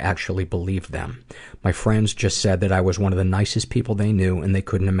before I actually believed them. My friends just said that I was one of the nicest people they knew, and they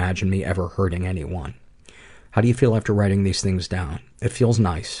couldn't imagine me ever hurting anyone. How do you feel after writing these things down? It feels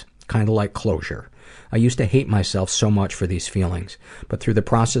nice, kind of like closure. I used to hate myself so much for these feelings, but through the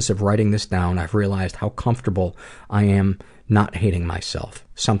process of writing this down, I've realized how comfortable I am not hating myself,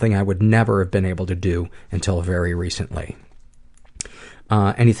 something I would never have been able to do until very recently.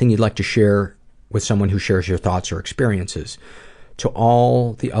 Anything you'd like to share with someone who shares your thoughts or experiences? To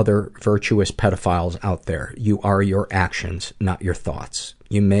all the other virtuous pedophiles out there, you are your actions, not your thoughts.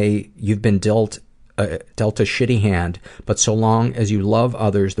 You've been dealt a shitty hand, but so long as you love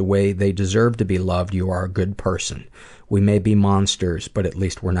others the way they deserve to be loved, you are a good person. We may be monsters, but at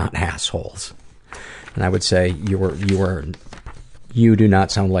least we're not assholes. And I would say you do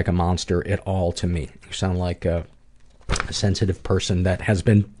not sound like a monster at all to me. You sound like a sensitive person that has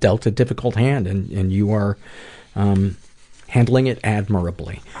been dealt a difficult hand, and you are handling it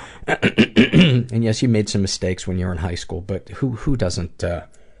admirably. And yes, you made some mistakes when you were in high school, but who doesn't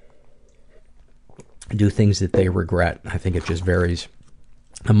do things that they regret? I think it just varies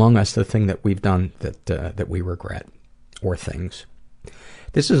among us, the thing that we've done that we regret, or things.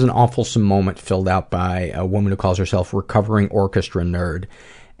 This is an awfulsome moment filled out by a woman who calls herself Recovering Orchestra Nerd,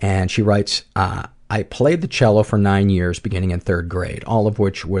 and she writes, I played the cello for 9 years beginning in 3rd grade, all of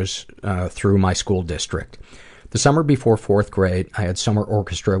which was through my school district. The summer before 4th grade, I had summer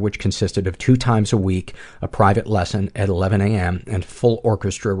orchestra, which consisted of 2 times a week, a private lesson at 11 a.m., and full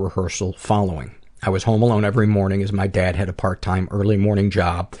orchestra rehearsal following. I was home alone every morning as my dad had a part-time early morning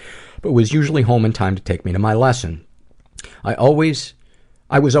job, but was usually home in time to take me to my lesson. I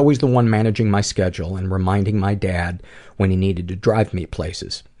was always the one managing my schedule and reminding my dad when he needed to drive me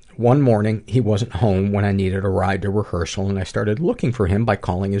places. One morning, he wasn't home when I needed a ride to rehearsal, and I started looking for him by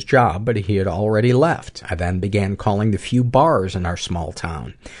calling his job, but he had already left. I then began calling the few bars in our small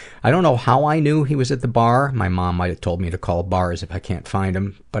town. I don't know how I knew he was at the bar. My mom might have told me to call bars if I can't find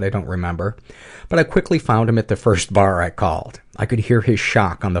him, but I don't remember. But I quickly found him at the first bar I called. I could hear his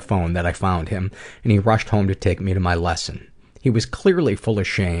shock on the phone that I found him, and he rushed home to take me to my lesson. He was clearly full of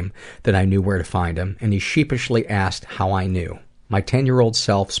shame that I knew where to find him, and he sheepishly asked how I knew. My 10-year-old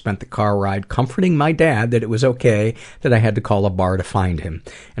self spent the car ride comforting my dad that it was okay that I had to call a bar to find him,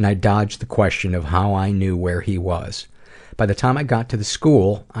 and I dodged the question of how I knew where he was. By the time I got to the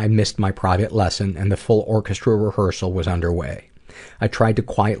school, I missed my private lesson, and the full orchestra rehearsal was underway. I tried to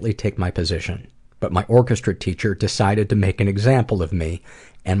quietly take my position, but my orchestra teacher decided to make an example of me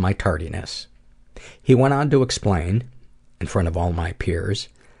and my tardiness. He went on to explain, in front of all my peers,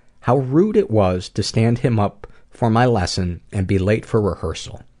 how rude it was to stand him up for my lesson and be late for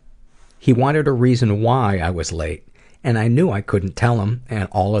rehearsal. He wanted a reason why I was late, and I knew I couldn't tell him and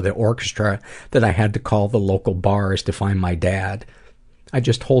all of the orchestra that I had to call the local bars to find my dad. I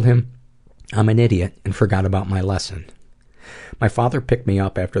just told him I'm an idiot and forgot about my lesson. My father picked me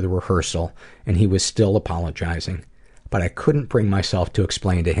up after the rehearsal, and he was still apologizing, but I couldn't bring myself to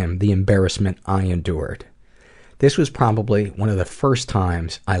explain to him the embarrassment I endured. This was probably one of the first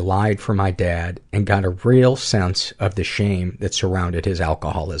times I lied for my dad and got a real sense of the shame that surrounded his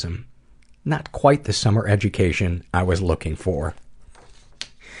alcoholism. Not quite the summer education I was looking for.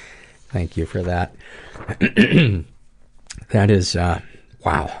 Thank you for that. That is,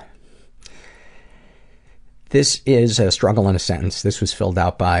 wow. This is a struggle in a sentence. This was filled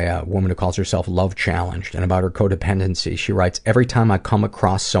out by a woman who calls herself Love Challenged, and about her codependency. She writes, every time I come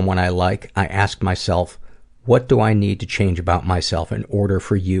across someone I like, I ask myself, what do I need to change about myself in order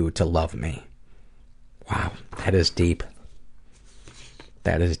for you to love me? Wow, that is deep.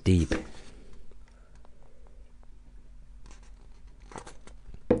 That is deep.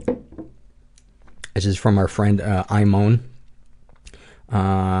 This is from our friend Imone,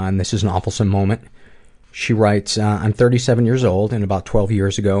 and this is an awfulsome moment. She writes, I'm 37 years old, and about 12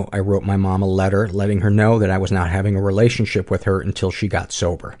 years ago, I wrote my mom a letter letting her know that I was not having a relationship with her until she got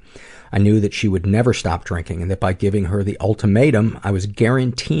sober. I knew that she would never stop drinking, and that by giving her the ultimatum, I was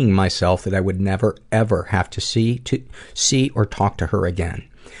guaranteeing myself that I would never, ever have to see or talk to her again.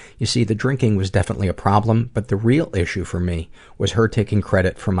 You see, the drinking was definitely a problem, but the real issue for me was her taking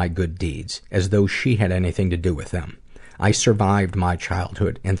credit for my good deeds, as though she had anything to do with them. I survived my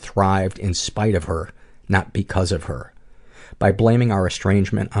childhood and thrived in spite of her, not because of her. By blaming our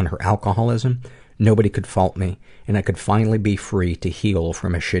estrangement on her alcoholism, nobody could fault me, and I could finally be free to heal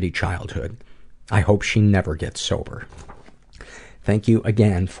from a shitty childhood. I hope she never gets sober. Thank you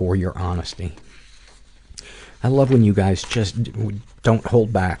again for your honesty. I love when you guys just don't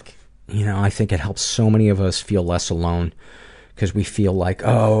hold back. You know, I think it helps so many of us feel less alone, because we feel like,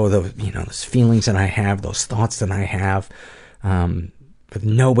 oh, those feelings that I have, those thoughts that I have, but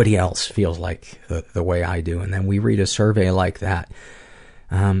nobody else feels like the way I do. And then we read a survey like that.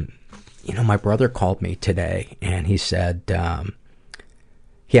 My brother called me today, and he said,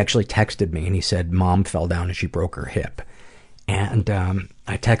 he actually texted me, and he said, Mom fell down and she broke her hip. And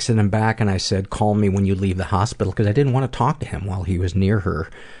I texted him back, and I said, call me when you leave the hospital, because I didn't want to talk to him while he was near her.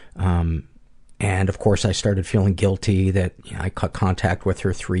 And of course, I started feeling guilty that I cut contact with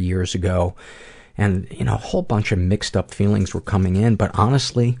her 3 years ago. And, a whole bunch of mixed up feelings were coming in. But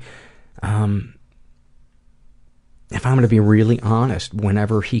honestly, if I'm going to be really honest,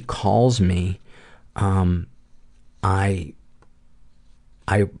 whenever he calls me, I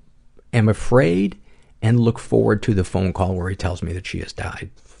am afraid and look forward to the phone call where he tells me that she has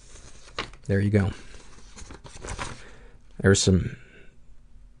died. There you go. There's some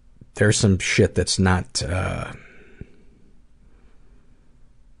shit that's not,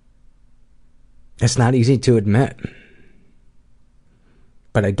 it's not easy to admit.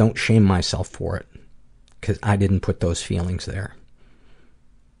 But I don't shame myself for it, because I didn't put those feelings there.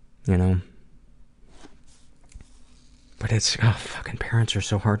 But it's, fucking parents are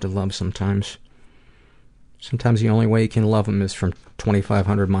so hard to love sometimes. Sometimes the only way you can love them is from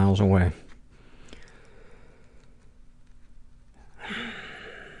 2,500 miles away.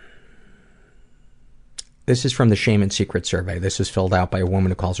 This is from the Shame and Secret survey. This is filled out by a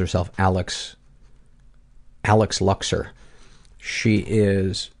woman who calls herself Alex Luxer. She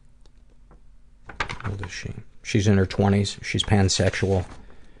is, how old is she? She's in her 20s. She's pansexual.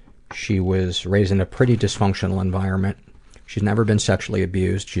 She was raised in a pretty dysfunctional environment. She's never been sexually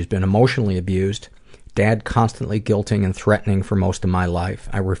abused. She's been emotionally abused. Dad constantly guilting and threatening for most of my life.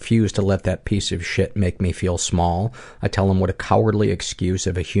 I refuse to let that piece of shit make me feel small. I tell him what a cowardly excuse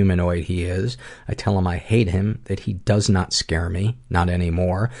of a humanoid he is. I tell him I hate him, that he does not scare me, not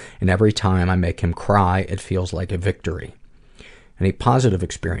anymore, and every time I make him cry, it feels like a victory. Any positive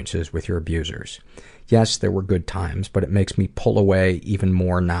experiences with your abusers? Yes, there were good times, but it makes me pull away even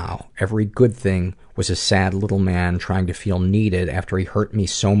more now. Every good thing was a sad little man trying to feel needed after he hurt me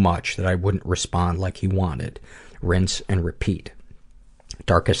so much that I wouldn't respond like he wanted. Rinse and repeat.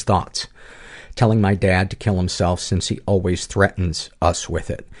 Darkest thoughts. Telling my dad to kill himself since he always threatens us with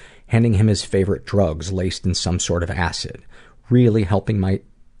it. Handing him his favorite drugs laced in some sort of acid. Really helping my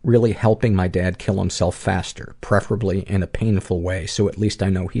dad kill himself faster, preferably in a painful way, so at least I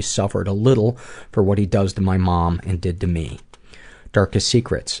know he suffered a little for what he does to my mom and did to me. Darkest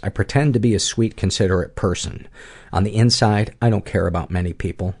secrets. I pretend to be a sweet, considerate person. On the inside, I don't care about many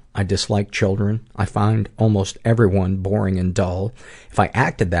people. I dislike children. I find almost everyone boring and dull. If I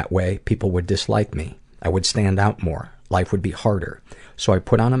acted that way, people would dislike me. I would stand out more. Life would be harder. So I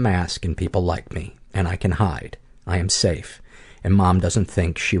put on a mask and people like me. And I can hide. I am safe. And Mom doesn't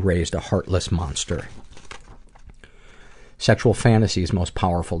think she raised a heartless monster. Sexual fantasies most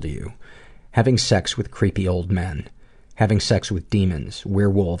powerful to you. Having sex with creepy old men. Having sex with demons,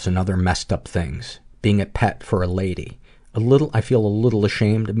 werewolves, and other messed up things. Being a pet for a lady. I feel a little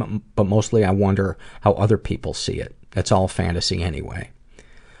ashamed, but mostly I wonder how other people see it. That's all fantasy anyway.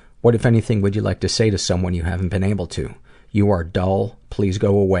 What, if anything, would you like to say to someone you haven't been able to? You are dull, please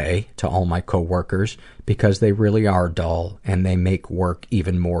go away, to all my coworkers, because they really are dull, and they make work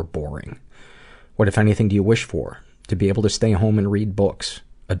even more boring. What, if anything, do you wish for? To be able to stay home and read books.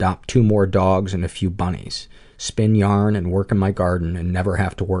 adopt 2 more dogs and a few bunnies, spin yarn and work in my garden and never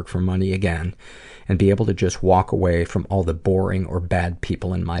have to work for money again, and be able to just walk away from all the boring or bad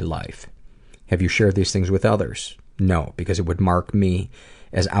people in my life. Have you shared these things with others? No, because it would mark me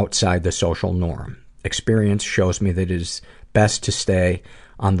as outside the social norm. Experience shows me that it is best to stay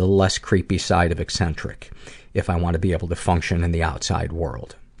on the less creepy side of eccentric if I want to be able to function in the outside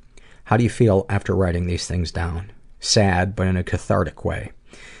world. How do you feel after writing these things down? Sad, but in a cathartic way.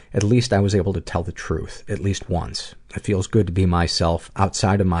 At least I was able to tell the truth, at least once. It feels good to be myself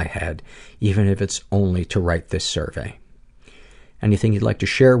outside of my head, even if it's only to write this survey. Anything you'd like to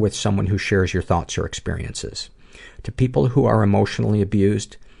share with someone who shares your thoughts or experiences? To people who are emotionally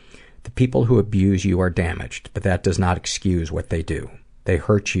abused, the people who abuse you are damaged, but that does not excuse what they do. They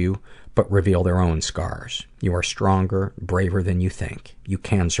hurt you, but reveal their own scars. You are stronger, braver than you think. You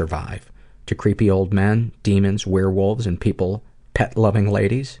can survive. To creepy old men, demons, werewolves, and people, pet-loving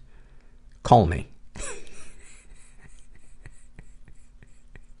ladies, call me.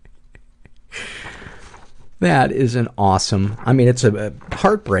 That is an awesome, it's a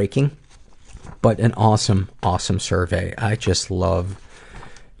heartbreaking, but an awesome, awesome survey. I just love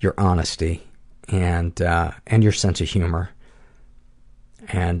your honesty and your sense of humor.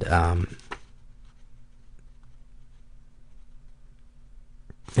 And,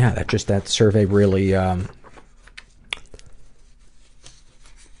 that survey really, I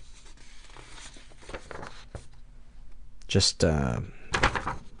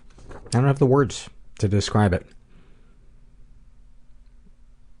don't have the words to describe it.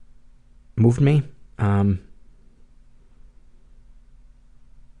 Moved me.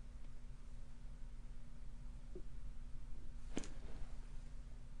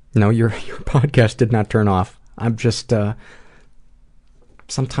 No, your podcast did not turn off. I'm just,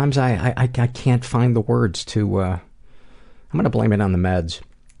 sometimes I can't find the words to, I'm going to blame it on the meds.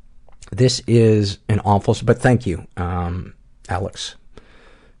 This is an awful, but thank you, Alex,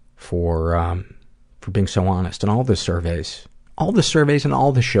 for being so honest. And all the surveys and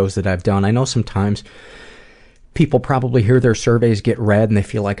all the shows that I've done. I know sometimes people probably hear their surveys get read and they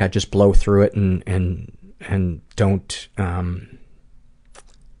feel like I just blow through it and don't,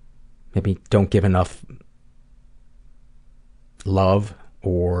 maybe don't give enough love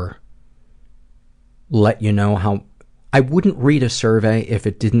or let you know how. I wouldn't read a survey if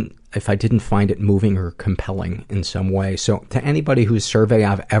I didn't find it moving or compelling in some way. So to anybody whose survey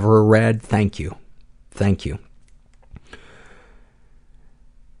I've ever read, thank you. Thank you.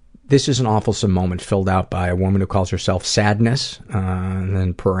 This is an awfulsome moment filled out by a woman who calls herself Sadness, and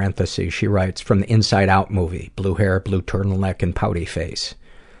then parentheses, she writes, from the Inside Out movie, blue hair, blue turtleneck, and pouty face.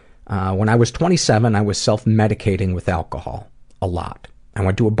 When I was 27, I was self-medicating with alcohol. A lot. I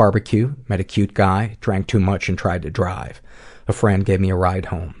went to a barbecue, met a cute guy, drank too much, and tried to drive. A friend gave me a ride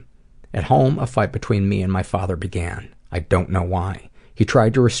home. At home, a fight between me and my father began. I don't know why. He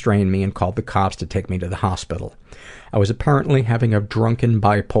tried to restrain me and called the cops to take me to the hospital. I was apparently having a drunken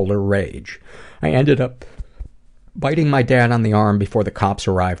bipolar rage. I ended up biting my dad on the arm before the cops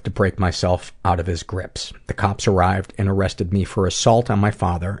arrived to break myself out of his grips. The cops arrived and arrested me for assault on my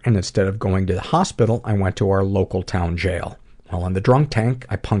father, and instead of going to the hospital, I went to our local town jail. While in the drunk tank,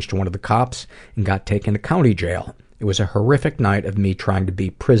 I punched one of the cops and got taken to county jail. It was a horrific night of me trying to be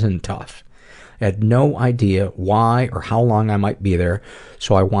prison tough. I had no idea why or how long I might be there,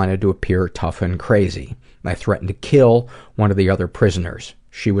 so I wanted to appear tough and crazy. I threatened to kill one of the other prisoners.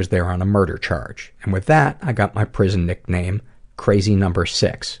 She was there on a murder charge. And with that, I got my prison nickname, Crazy Number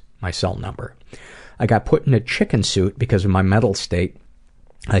 6, my cell number. I got put in a chicken suit because of my mental state.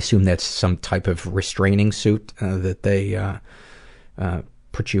 I assume that's some type of restraining suit that they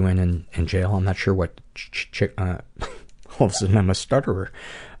put you in jail. I'm not sure what all of a sudden I'm a stutterer.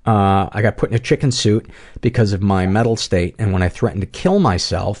 I got put in a chicken suit because of my mental state, and when I threatened to kill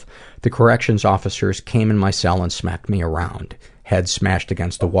myself, the corrections officers came in my cell and smacked me around, head smashed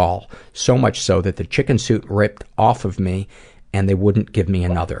against the wall, so much so that the chicken suit ripped off of me and they wouldn't give me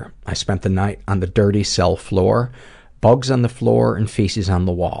another. I spent the night on the dirty cell floor, bugs on the floor and feces on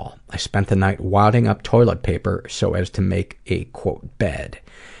the wall. I spent the night wadding up toilet paper so as to make a, quote, bed.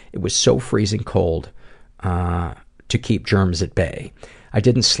 It was so freezing cold to keep germs at bay. I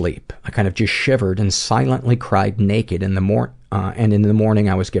didn't sleep. I kind of just shivered and silently cried naked and in the morning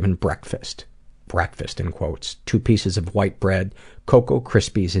I was given breakfast. Breakfast, in quotes. 2 pieces of white bread, Cocoa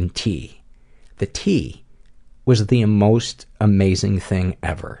Krispies, and tea. The tea was the most amazing thing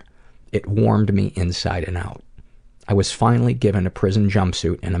ever. It warmed me inside and out. I was finally given a prison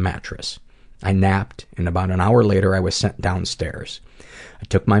jumpsuit and a mattress. I napped, and about an hour later I was sent downstairs. I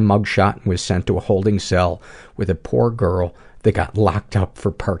took my mugshot and was sent to a holding cell with a poor girl that got locked up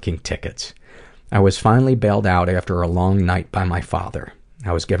for parking tickets. I was finally bailed out after a long night by my father.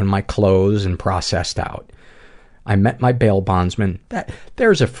 I was given my clothes and processed out. I met my bail bondsman.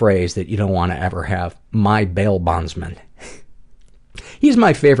 There's a phrase that you don't want to ever have. My bail bondsman. He's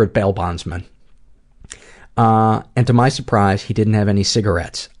my favorite bail bondsman. And to my surprise, he didn't have any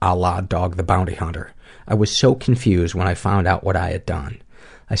cigarettes, a la Dog the Bounty Hunter. I was so confused when I found out what I had done.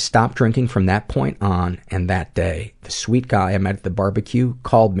 I stopped drinking from that point on, and that day, the sweet guy I met at the barbecue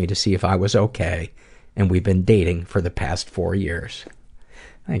called me to see if I was okay, and we've been dating for the past 4 years.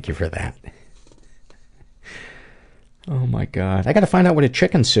 Thank you for that. Oh my God. I gotta find out what a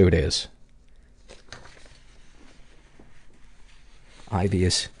chicken suit is. Ivy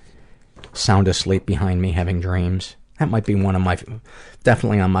is sound asleep behind me having dreams. That might be one of my,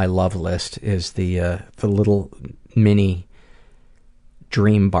 definitely on my love list, is the little mini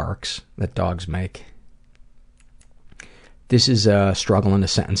dream barks that dogs make. This is a struggle in a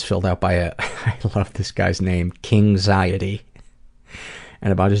sentence filled out by I love this guy's name, Kingxiety.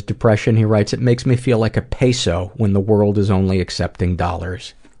 And about his depression, he writes, "It makes me feel like a peso when the world is only accepting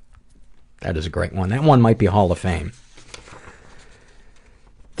dollars." That is a great one. That one might be Hall of Fame.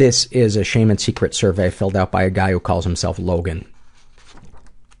 This is a shame and secret survey filled out by a guy who calls himself Logan.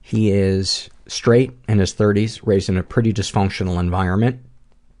 He is straight, in his 30s, raised in a pretty dysfunctional environment.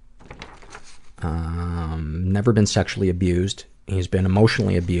 Never been sexually abused. He's been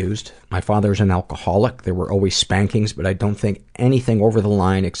emotionally abused. My father's an alcoholic. There were always spankings, but I don't think anything over the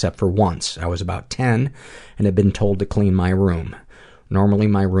line except for once. I was about 10 and had been told to clean my room. Normally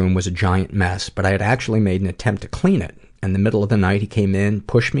my room was a giant mess, but I had actually made an attempt to clean it. In the middle of the night, he came in,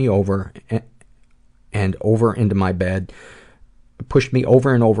 pushed me over and over into my bed, pushed me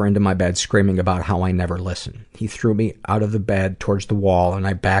over and over into my bed, screaming about how I never listen. He threw me out of the bed towards the wall, and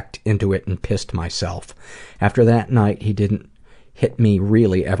I backed into it and pissed myself. After that night, he didn't hit me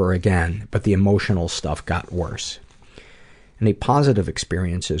really ever again, but the emotional stuff got worse. Any positive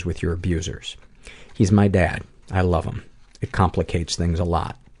experiences with your abusers? He's my dad. I love him. It complicates things a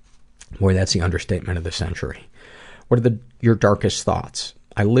lot. Boy, that's the understatement of the century. What are your darkest thoughts?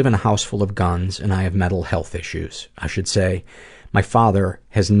 I live in a house full of guns, and I have mental health issues. I should say, my father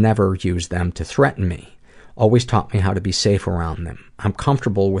has never used them to threaten me. Always taught me how to be safe around them. I'm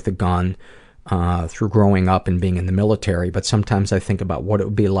comfortable with a gun through growing up and being in the military, but sometimes I think about what it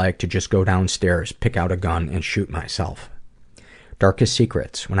would be like to just go downstairs, pick out a gun, and shoot myself. Darkest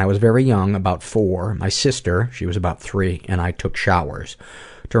secrets. When I was very young, about 4, my sister, she was about 3, and I took showers.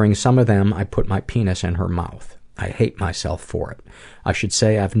 During some of them, I put my penis in her mouth. I hate myself for it. I should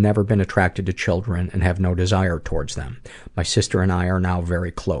say I've never been attracted to children and have no desire towards them. My sister and I are now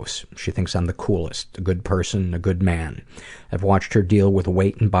very close. She thinks I'm the coolest, a good person, a good man. I've watched her deal with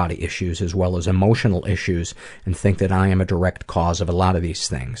weight and body issues as well as emotional issues and think that I am a direct cause of a lot of these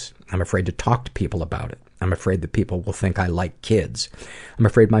things. I'm afraid to talk to people about it. I'm afraid that people will think I like kids. I'm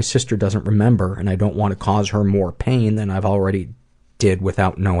afraid my sister doesn't remember, and I don't want to cause her more pain than I've already did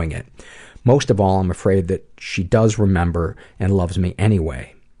without knowing it. Most of all, I'm afraid that she does remember and loves me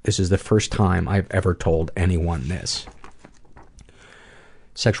anyway. This is the first time I've ever told anyone this.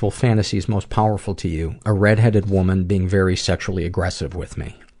 Sexual fantasies most powerful to you. A redheaded woman being very sexually aggressive with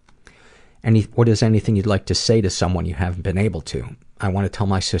me. What is anything you'd like to say to someone you haven't been able to? I want to tell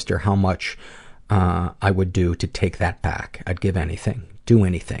my sister how much I would do to take that back. I'd give anything. Do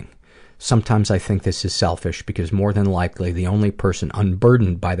anything. Sometimes I think this is selfish because more than likely the only person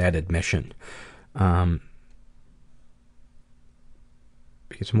unburdened by that admission, because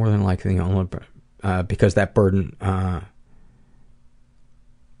more than likely the only, because that burden,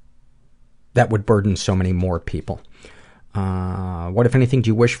 that would burden so many more people. What, if anything,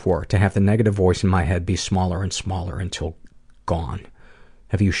 do you wish for? To have the negative voice in my head be smaller and smaller until gone.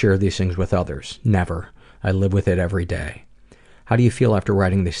 Have you shared these things with others? Never. I live with it every day. How do you feel after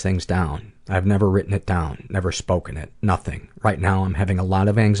writing these things down? I've never written it down, never spoken it, nothing. Right now I'm having a lot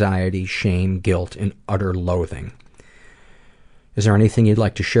of anxiety, shame, guilt, and utter loathing. Is there anything you'd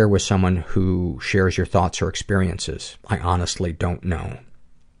like to share with someone who shares your thoughts or experiences? I honestly don't know.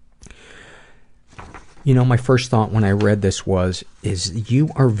 You know, my first thought when I read this is you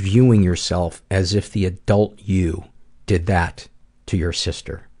are viewing yourself as if the adult you did that to your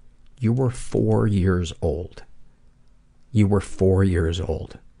sister. You were 4 years old. You were 4 years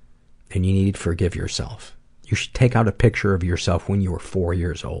old, and you need to forgive yourself. You should take out a picture of yourself when you were 4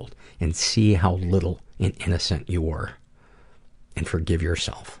 years old and see how little and innocent you were. And forgive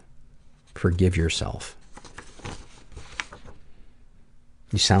yourself. Forgive yourself.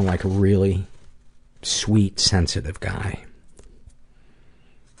 You sound like a really sweet, sensitive guy.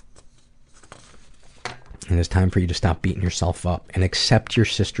 And it's time for you to stop beating yourself up and accept your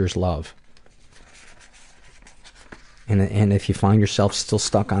sister's love. And if you find yourself still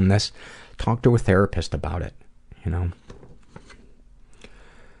stuck on this, talk to a therapist about it, you know.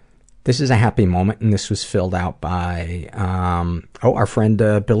 This is a happy moment, and this was filled out by, our friend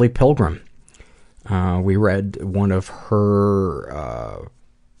Billy Pilgrim. We read one of her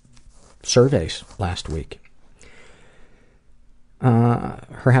surveys last week.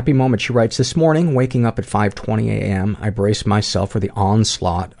 Her happy moment, she writes, this morning, waking up at 5:20 a.m., I braced myself for the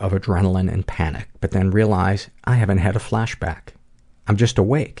onslaught of adrenaline and panic, but then realize I haven't had a flashback. I'm just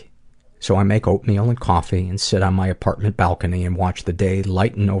awake. So I make oatmeal and coffee and sit on my apartment balcony and watch the day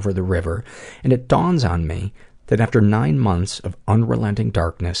lighten over the river, and it dawns on me that after 9 months of unrelenting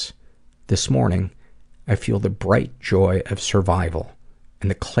darkness, this morning, I feel the bright joy of survival and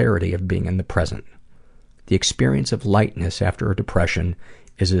the clarity of being in the present. The experience of lightness after a depression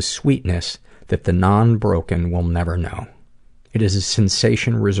is a sweetness that the non-broken will never know. It is a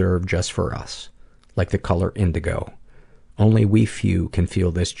sensation reserved just for us, like the color indigo. Only we few can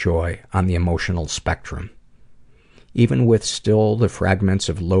feel this joy on the emotional spectrum. Even with still the fragments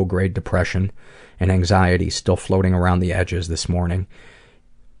of low-grade depression and anxiety still floating around the edges this morning.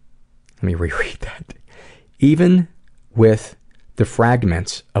 Let me reread that. Even with the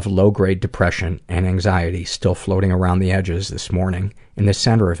fragments of low-grade depression and anxiety still floating around the edges this morning, in the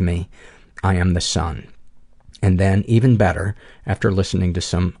center of me, I am the sun. And then, even better, after listening to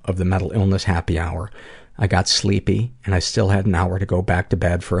some of the mental illness happy hour, I got sleepy and I still had an hour to go back to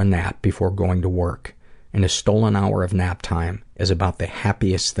bed for a nap before going to work. And a stolen hour of nap time is about the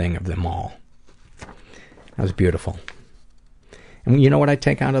happiest thing of them all. That was beautiful. And you know what I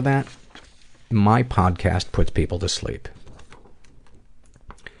take out of that? My podcast puts people to sleep.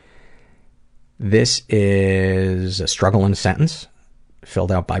 This is a struggle in a sentence,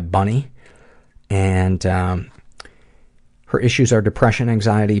 filled out by Bunny. And her issues are depression,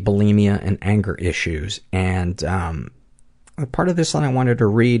 anxiety, bulimia, and anger issues. And part of this that I wanted to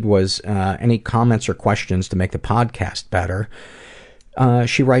read was any comments or questions to make the podcast better.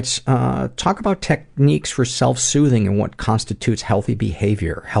 She writes, talk about techniques for self-soothing and what constitutes healthy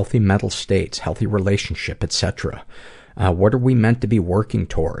behavior, healthy mental states, healthy relationship, etc. What are we meant to be working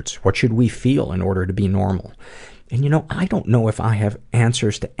towards? What should we feel in order to be normal? And you know, I don't know if I have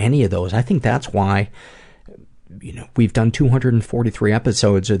answers to any of those. I think that's why, you know, we've done 243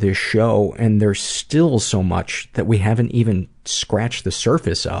 episodes of this show, and there's still so much that we haven't even scratched the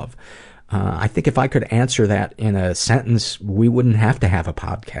surface of. I think if I could answer that in a sentence, we wouldn't have to have a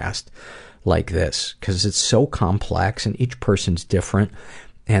podcast like this, because it's so complex and each person's different,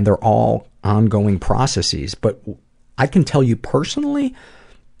 and they're all ongoing processes. But I can tell you personally,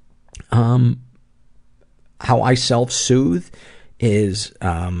 how I self-soothe is,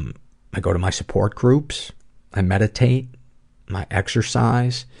 I go to my support groups, I meditate, I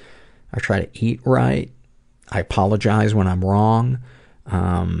exercise, I try to eat right, I apologize when I'm wrong,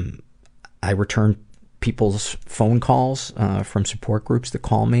 I return people's phone calls from support groups that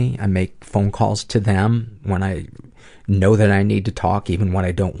call me. I make phone calls to them when I know that I need to talk, even when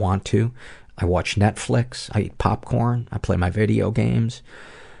I don't want to. I watch Netflix, I eat popcorn, I play my video games.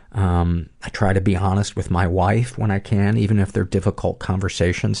 I try to be honest with my wife when I can, even if they're difficult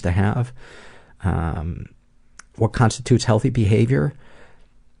conversations to have. What constitutes healthy behavior?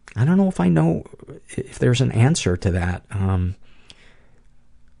 I don't know if I know if there's an answer to that.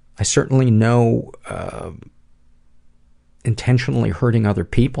 I certainly know intentionally hurting other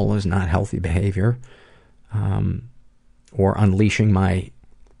people is not healthy behavior, or unleashing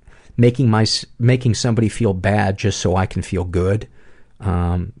making somebody feel bad just so I can feel good,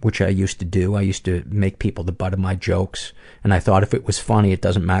 which I used to do. I used to make people the butt of my jokes, and I thought if it was funny, it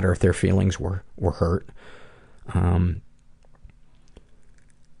doesn't matter if their feelings were hurt. The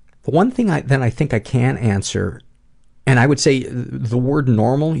one thing that I think I can answer, and I would say the word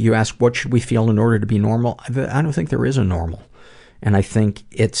normal, you ask what should we feel in order to be normal, I don't think there is a normal. And I think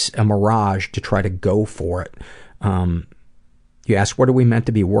it's a mirage to try to go for it. You ask what are we meant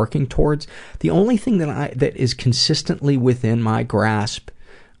to be working towards? The only thing that is consistently within my grasp,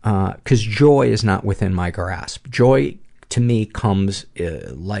 because joy is not within my grasp. Joy to me comes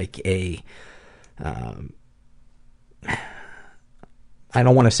like a, I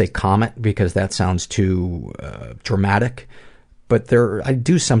don't want to say comet because that sounds too dramatic, but I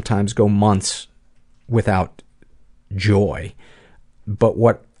do sometimes go months without joy. But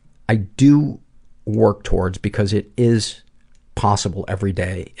what I do work towards, because it is possible every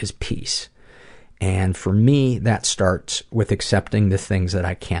day, is peace. And for me, that starts with accepting the things that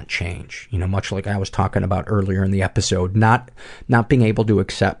I can't change. You know, much like I was talking about earlier in the episode, not being able to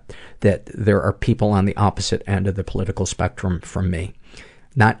accept that there are people on the opposite end of the political spectrum from me.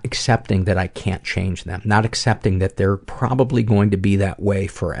 Not accepting that I can't change them. Not accepting that they're probably going to be that way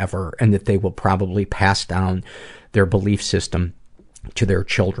forever and that they will probably pass down their belief system to their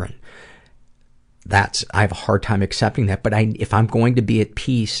children. I have a hard time accepting that, but if I'm going to be at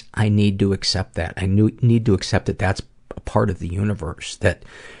peace, I need to accept that. I need to accept that that's a part of the universe, that,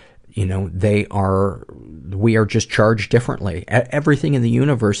 you know, we are just charged differently. Everything in the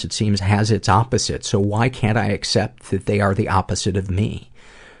universe, it seems, has its opposite, so why can't I accept that they are the opposite of me?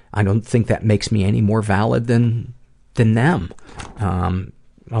 I don't think that makes me any more valid than them.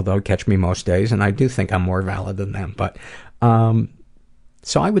 Although, catch me most days, and I do think I'm more valid than them, but,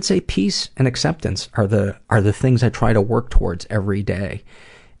 so I would say peace and acceptance are the things I try to work towards every day.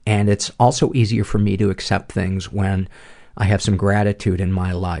 And it's also easier for me to accept things when I have some gratitude in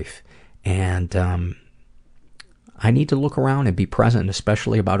my life. And I need to look around and be present,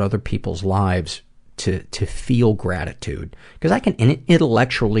 especially about other people's lives, to feel gratitude. Because I can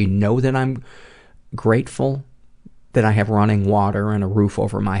intellectually know that I'm grateful that I have running water and a roof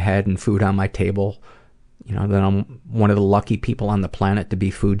over my head and food on my table. You know, that I'm one of the lucky people on the planet to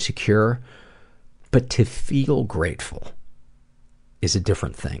be food secure. But to feel grateful is a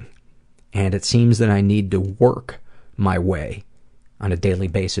different thing. And it seems that I need to work my way on a daily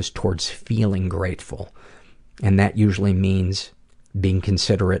basis towards feeling grateful. And that usually means being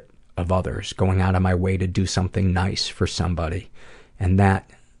considerate of others, going out of my way to do something nice for somebody. And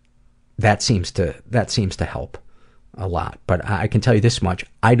that seems to help a lot. But I can tell you this much,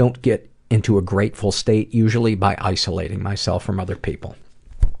 I don't get into a grateful state usually by isolating myself from other people.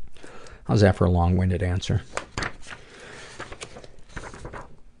 How's that for a long-winded answer?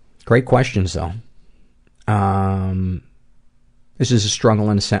 Great questions, though. This is a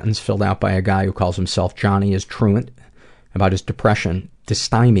struggle in a sentence filled out by a guy who calls himself Johnny is Truant, about his depression.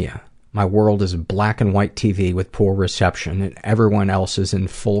 Dysthymia. My world is a black and white TV with poor reception, and everyone else is in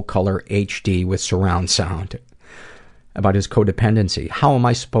full color HD with surround sound. About his codependency. How am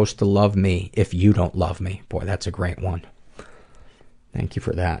I supposed to love me if you don't love me? Boy, that's a great one. Thank you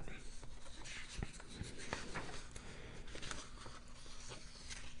for that.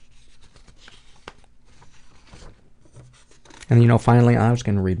 And you know, finally, I was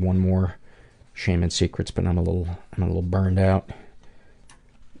going to read one more Shame and Secrets, but I'm a little burned out.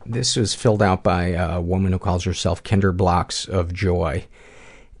 This was filled out by a woman who calls herself Kinder Blocks of Joy.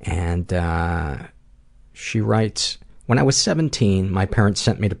 And she writes, when I was 17, my parents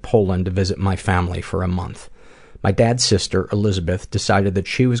sent me to Poland to visit my family for a month. My dad's sister, Elizabeth, decided that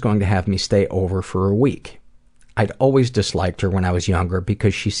she was going to have me stay over for a week. I'd always disliked her when I was younger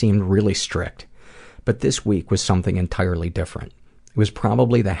because she seemed really strict. But this week was something entirely different. It was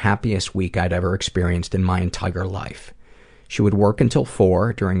probably the happiest week I'd ever experienced in my entire life. She would work until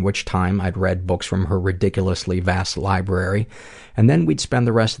 4, during which time I'd read books from her ridiculously vast library, and then we'd spend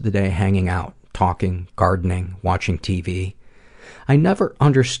the rest of the day hanging out, talking, gardening, watching TV. I never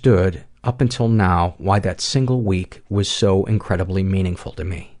understood, up until now, why that single week was so incredibly meaningful to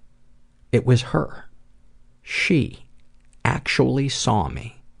me. It was her. She actually saw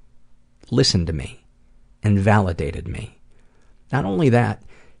me, listened to me, and validated me. Not only that,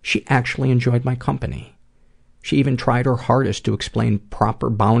 she actually enjoyed my company. She even tried her hardest to explain proper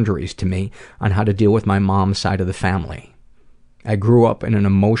boundaries to me on how to deal with my mom's side of the family. I grew up in an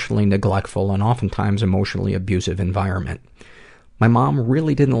emotionally neglectful and oftentimes emotionally abusive environment. My mom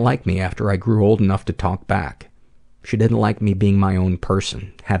really didn't like me after I grew old enough to talk back. She didn't like me being my own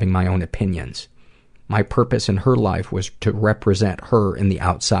person, having my own opinions. My purpose in her life was to represent her in the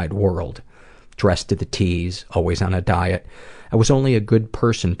outside world. Dressed to the T's, always on a diet. I was only a good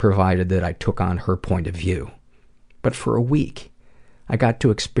person provided that I took on her point of view. But for a week, I got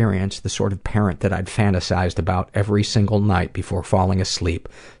to experience the sort of parent that I'd fantasized about every single night before falling asleep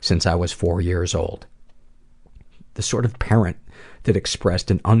since I was 4 years old. The sort of parent that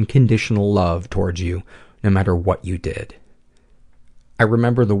expressed an unconditional love towards you no matter what you did. I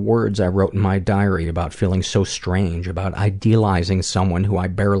remember the words I wrote in my diary about feeling so strange, about idealizing someone who I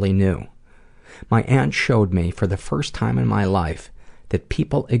barely knew. My aunt showed me for the first time in my life that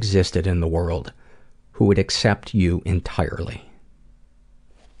people existed in the world who would accept you entirely.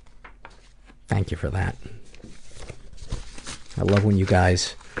 Thank you for that. I love when you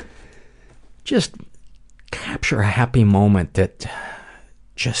guys just capture a happy moment that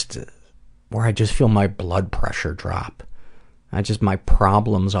where I just feel my blood pressure drop. My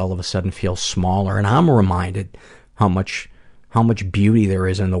problems all of a sudden feel smaller, and I'm reminded how much beauty there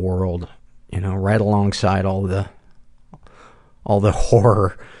is in the world. right alongside all the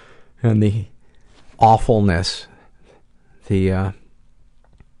horror and the awfulness.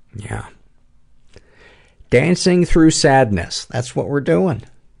 Dancing through sadness. That's what we're doing.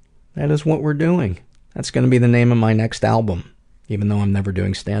 That is what we're doing. That's going to be the name of my next album, even though I'm never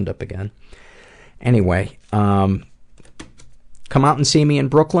doing stand-up again. Anyway, come out and see me in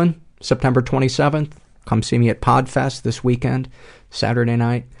Brooklyn, September 27th. Come see me at Podfest this weekend, Saturday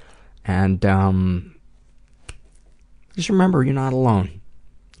night. And just remember, you're not alone.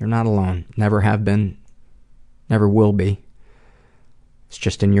 You're not alone. Never have been. Never will be. It's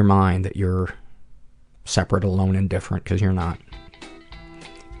just in your mind that you're separate, alone, and different, because you're not.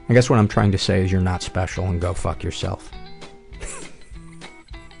 I guess what I'm trying to say is you're not special, and go fuck yourself.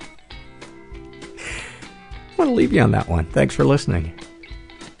 I want to leave you on that one. Thanks for listening.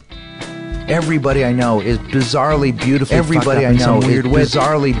 Everybody I know is bizarrely beautifully Everybody fucked up I know in some weird is way.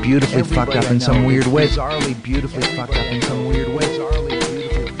 bizarrely beautifully fucked up in some weird way. Bizarrely beautifully fucked up in some weird way.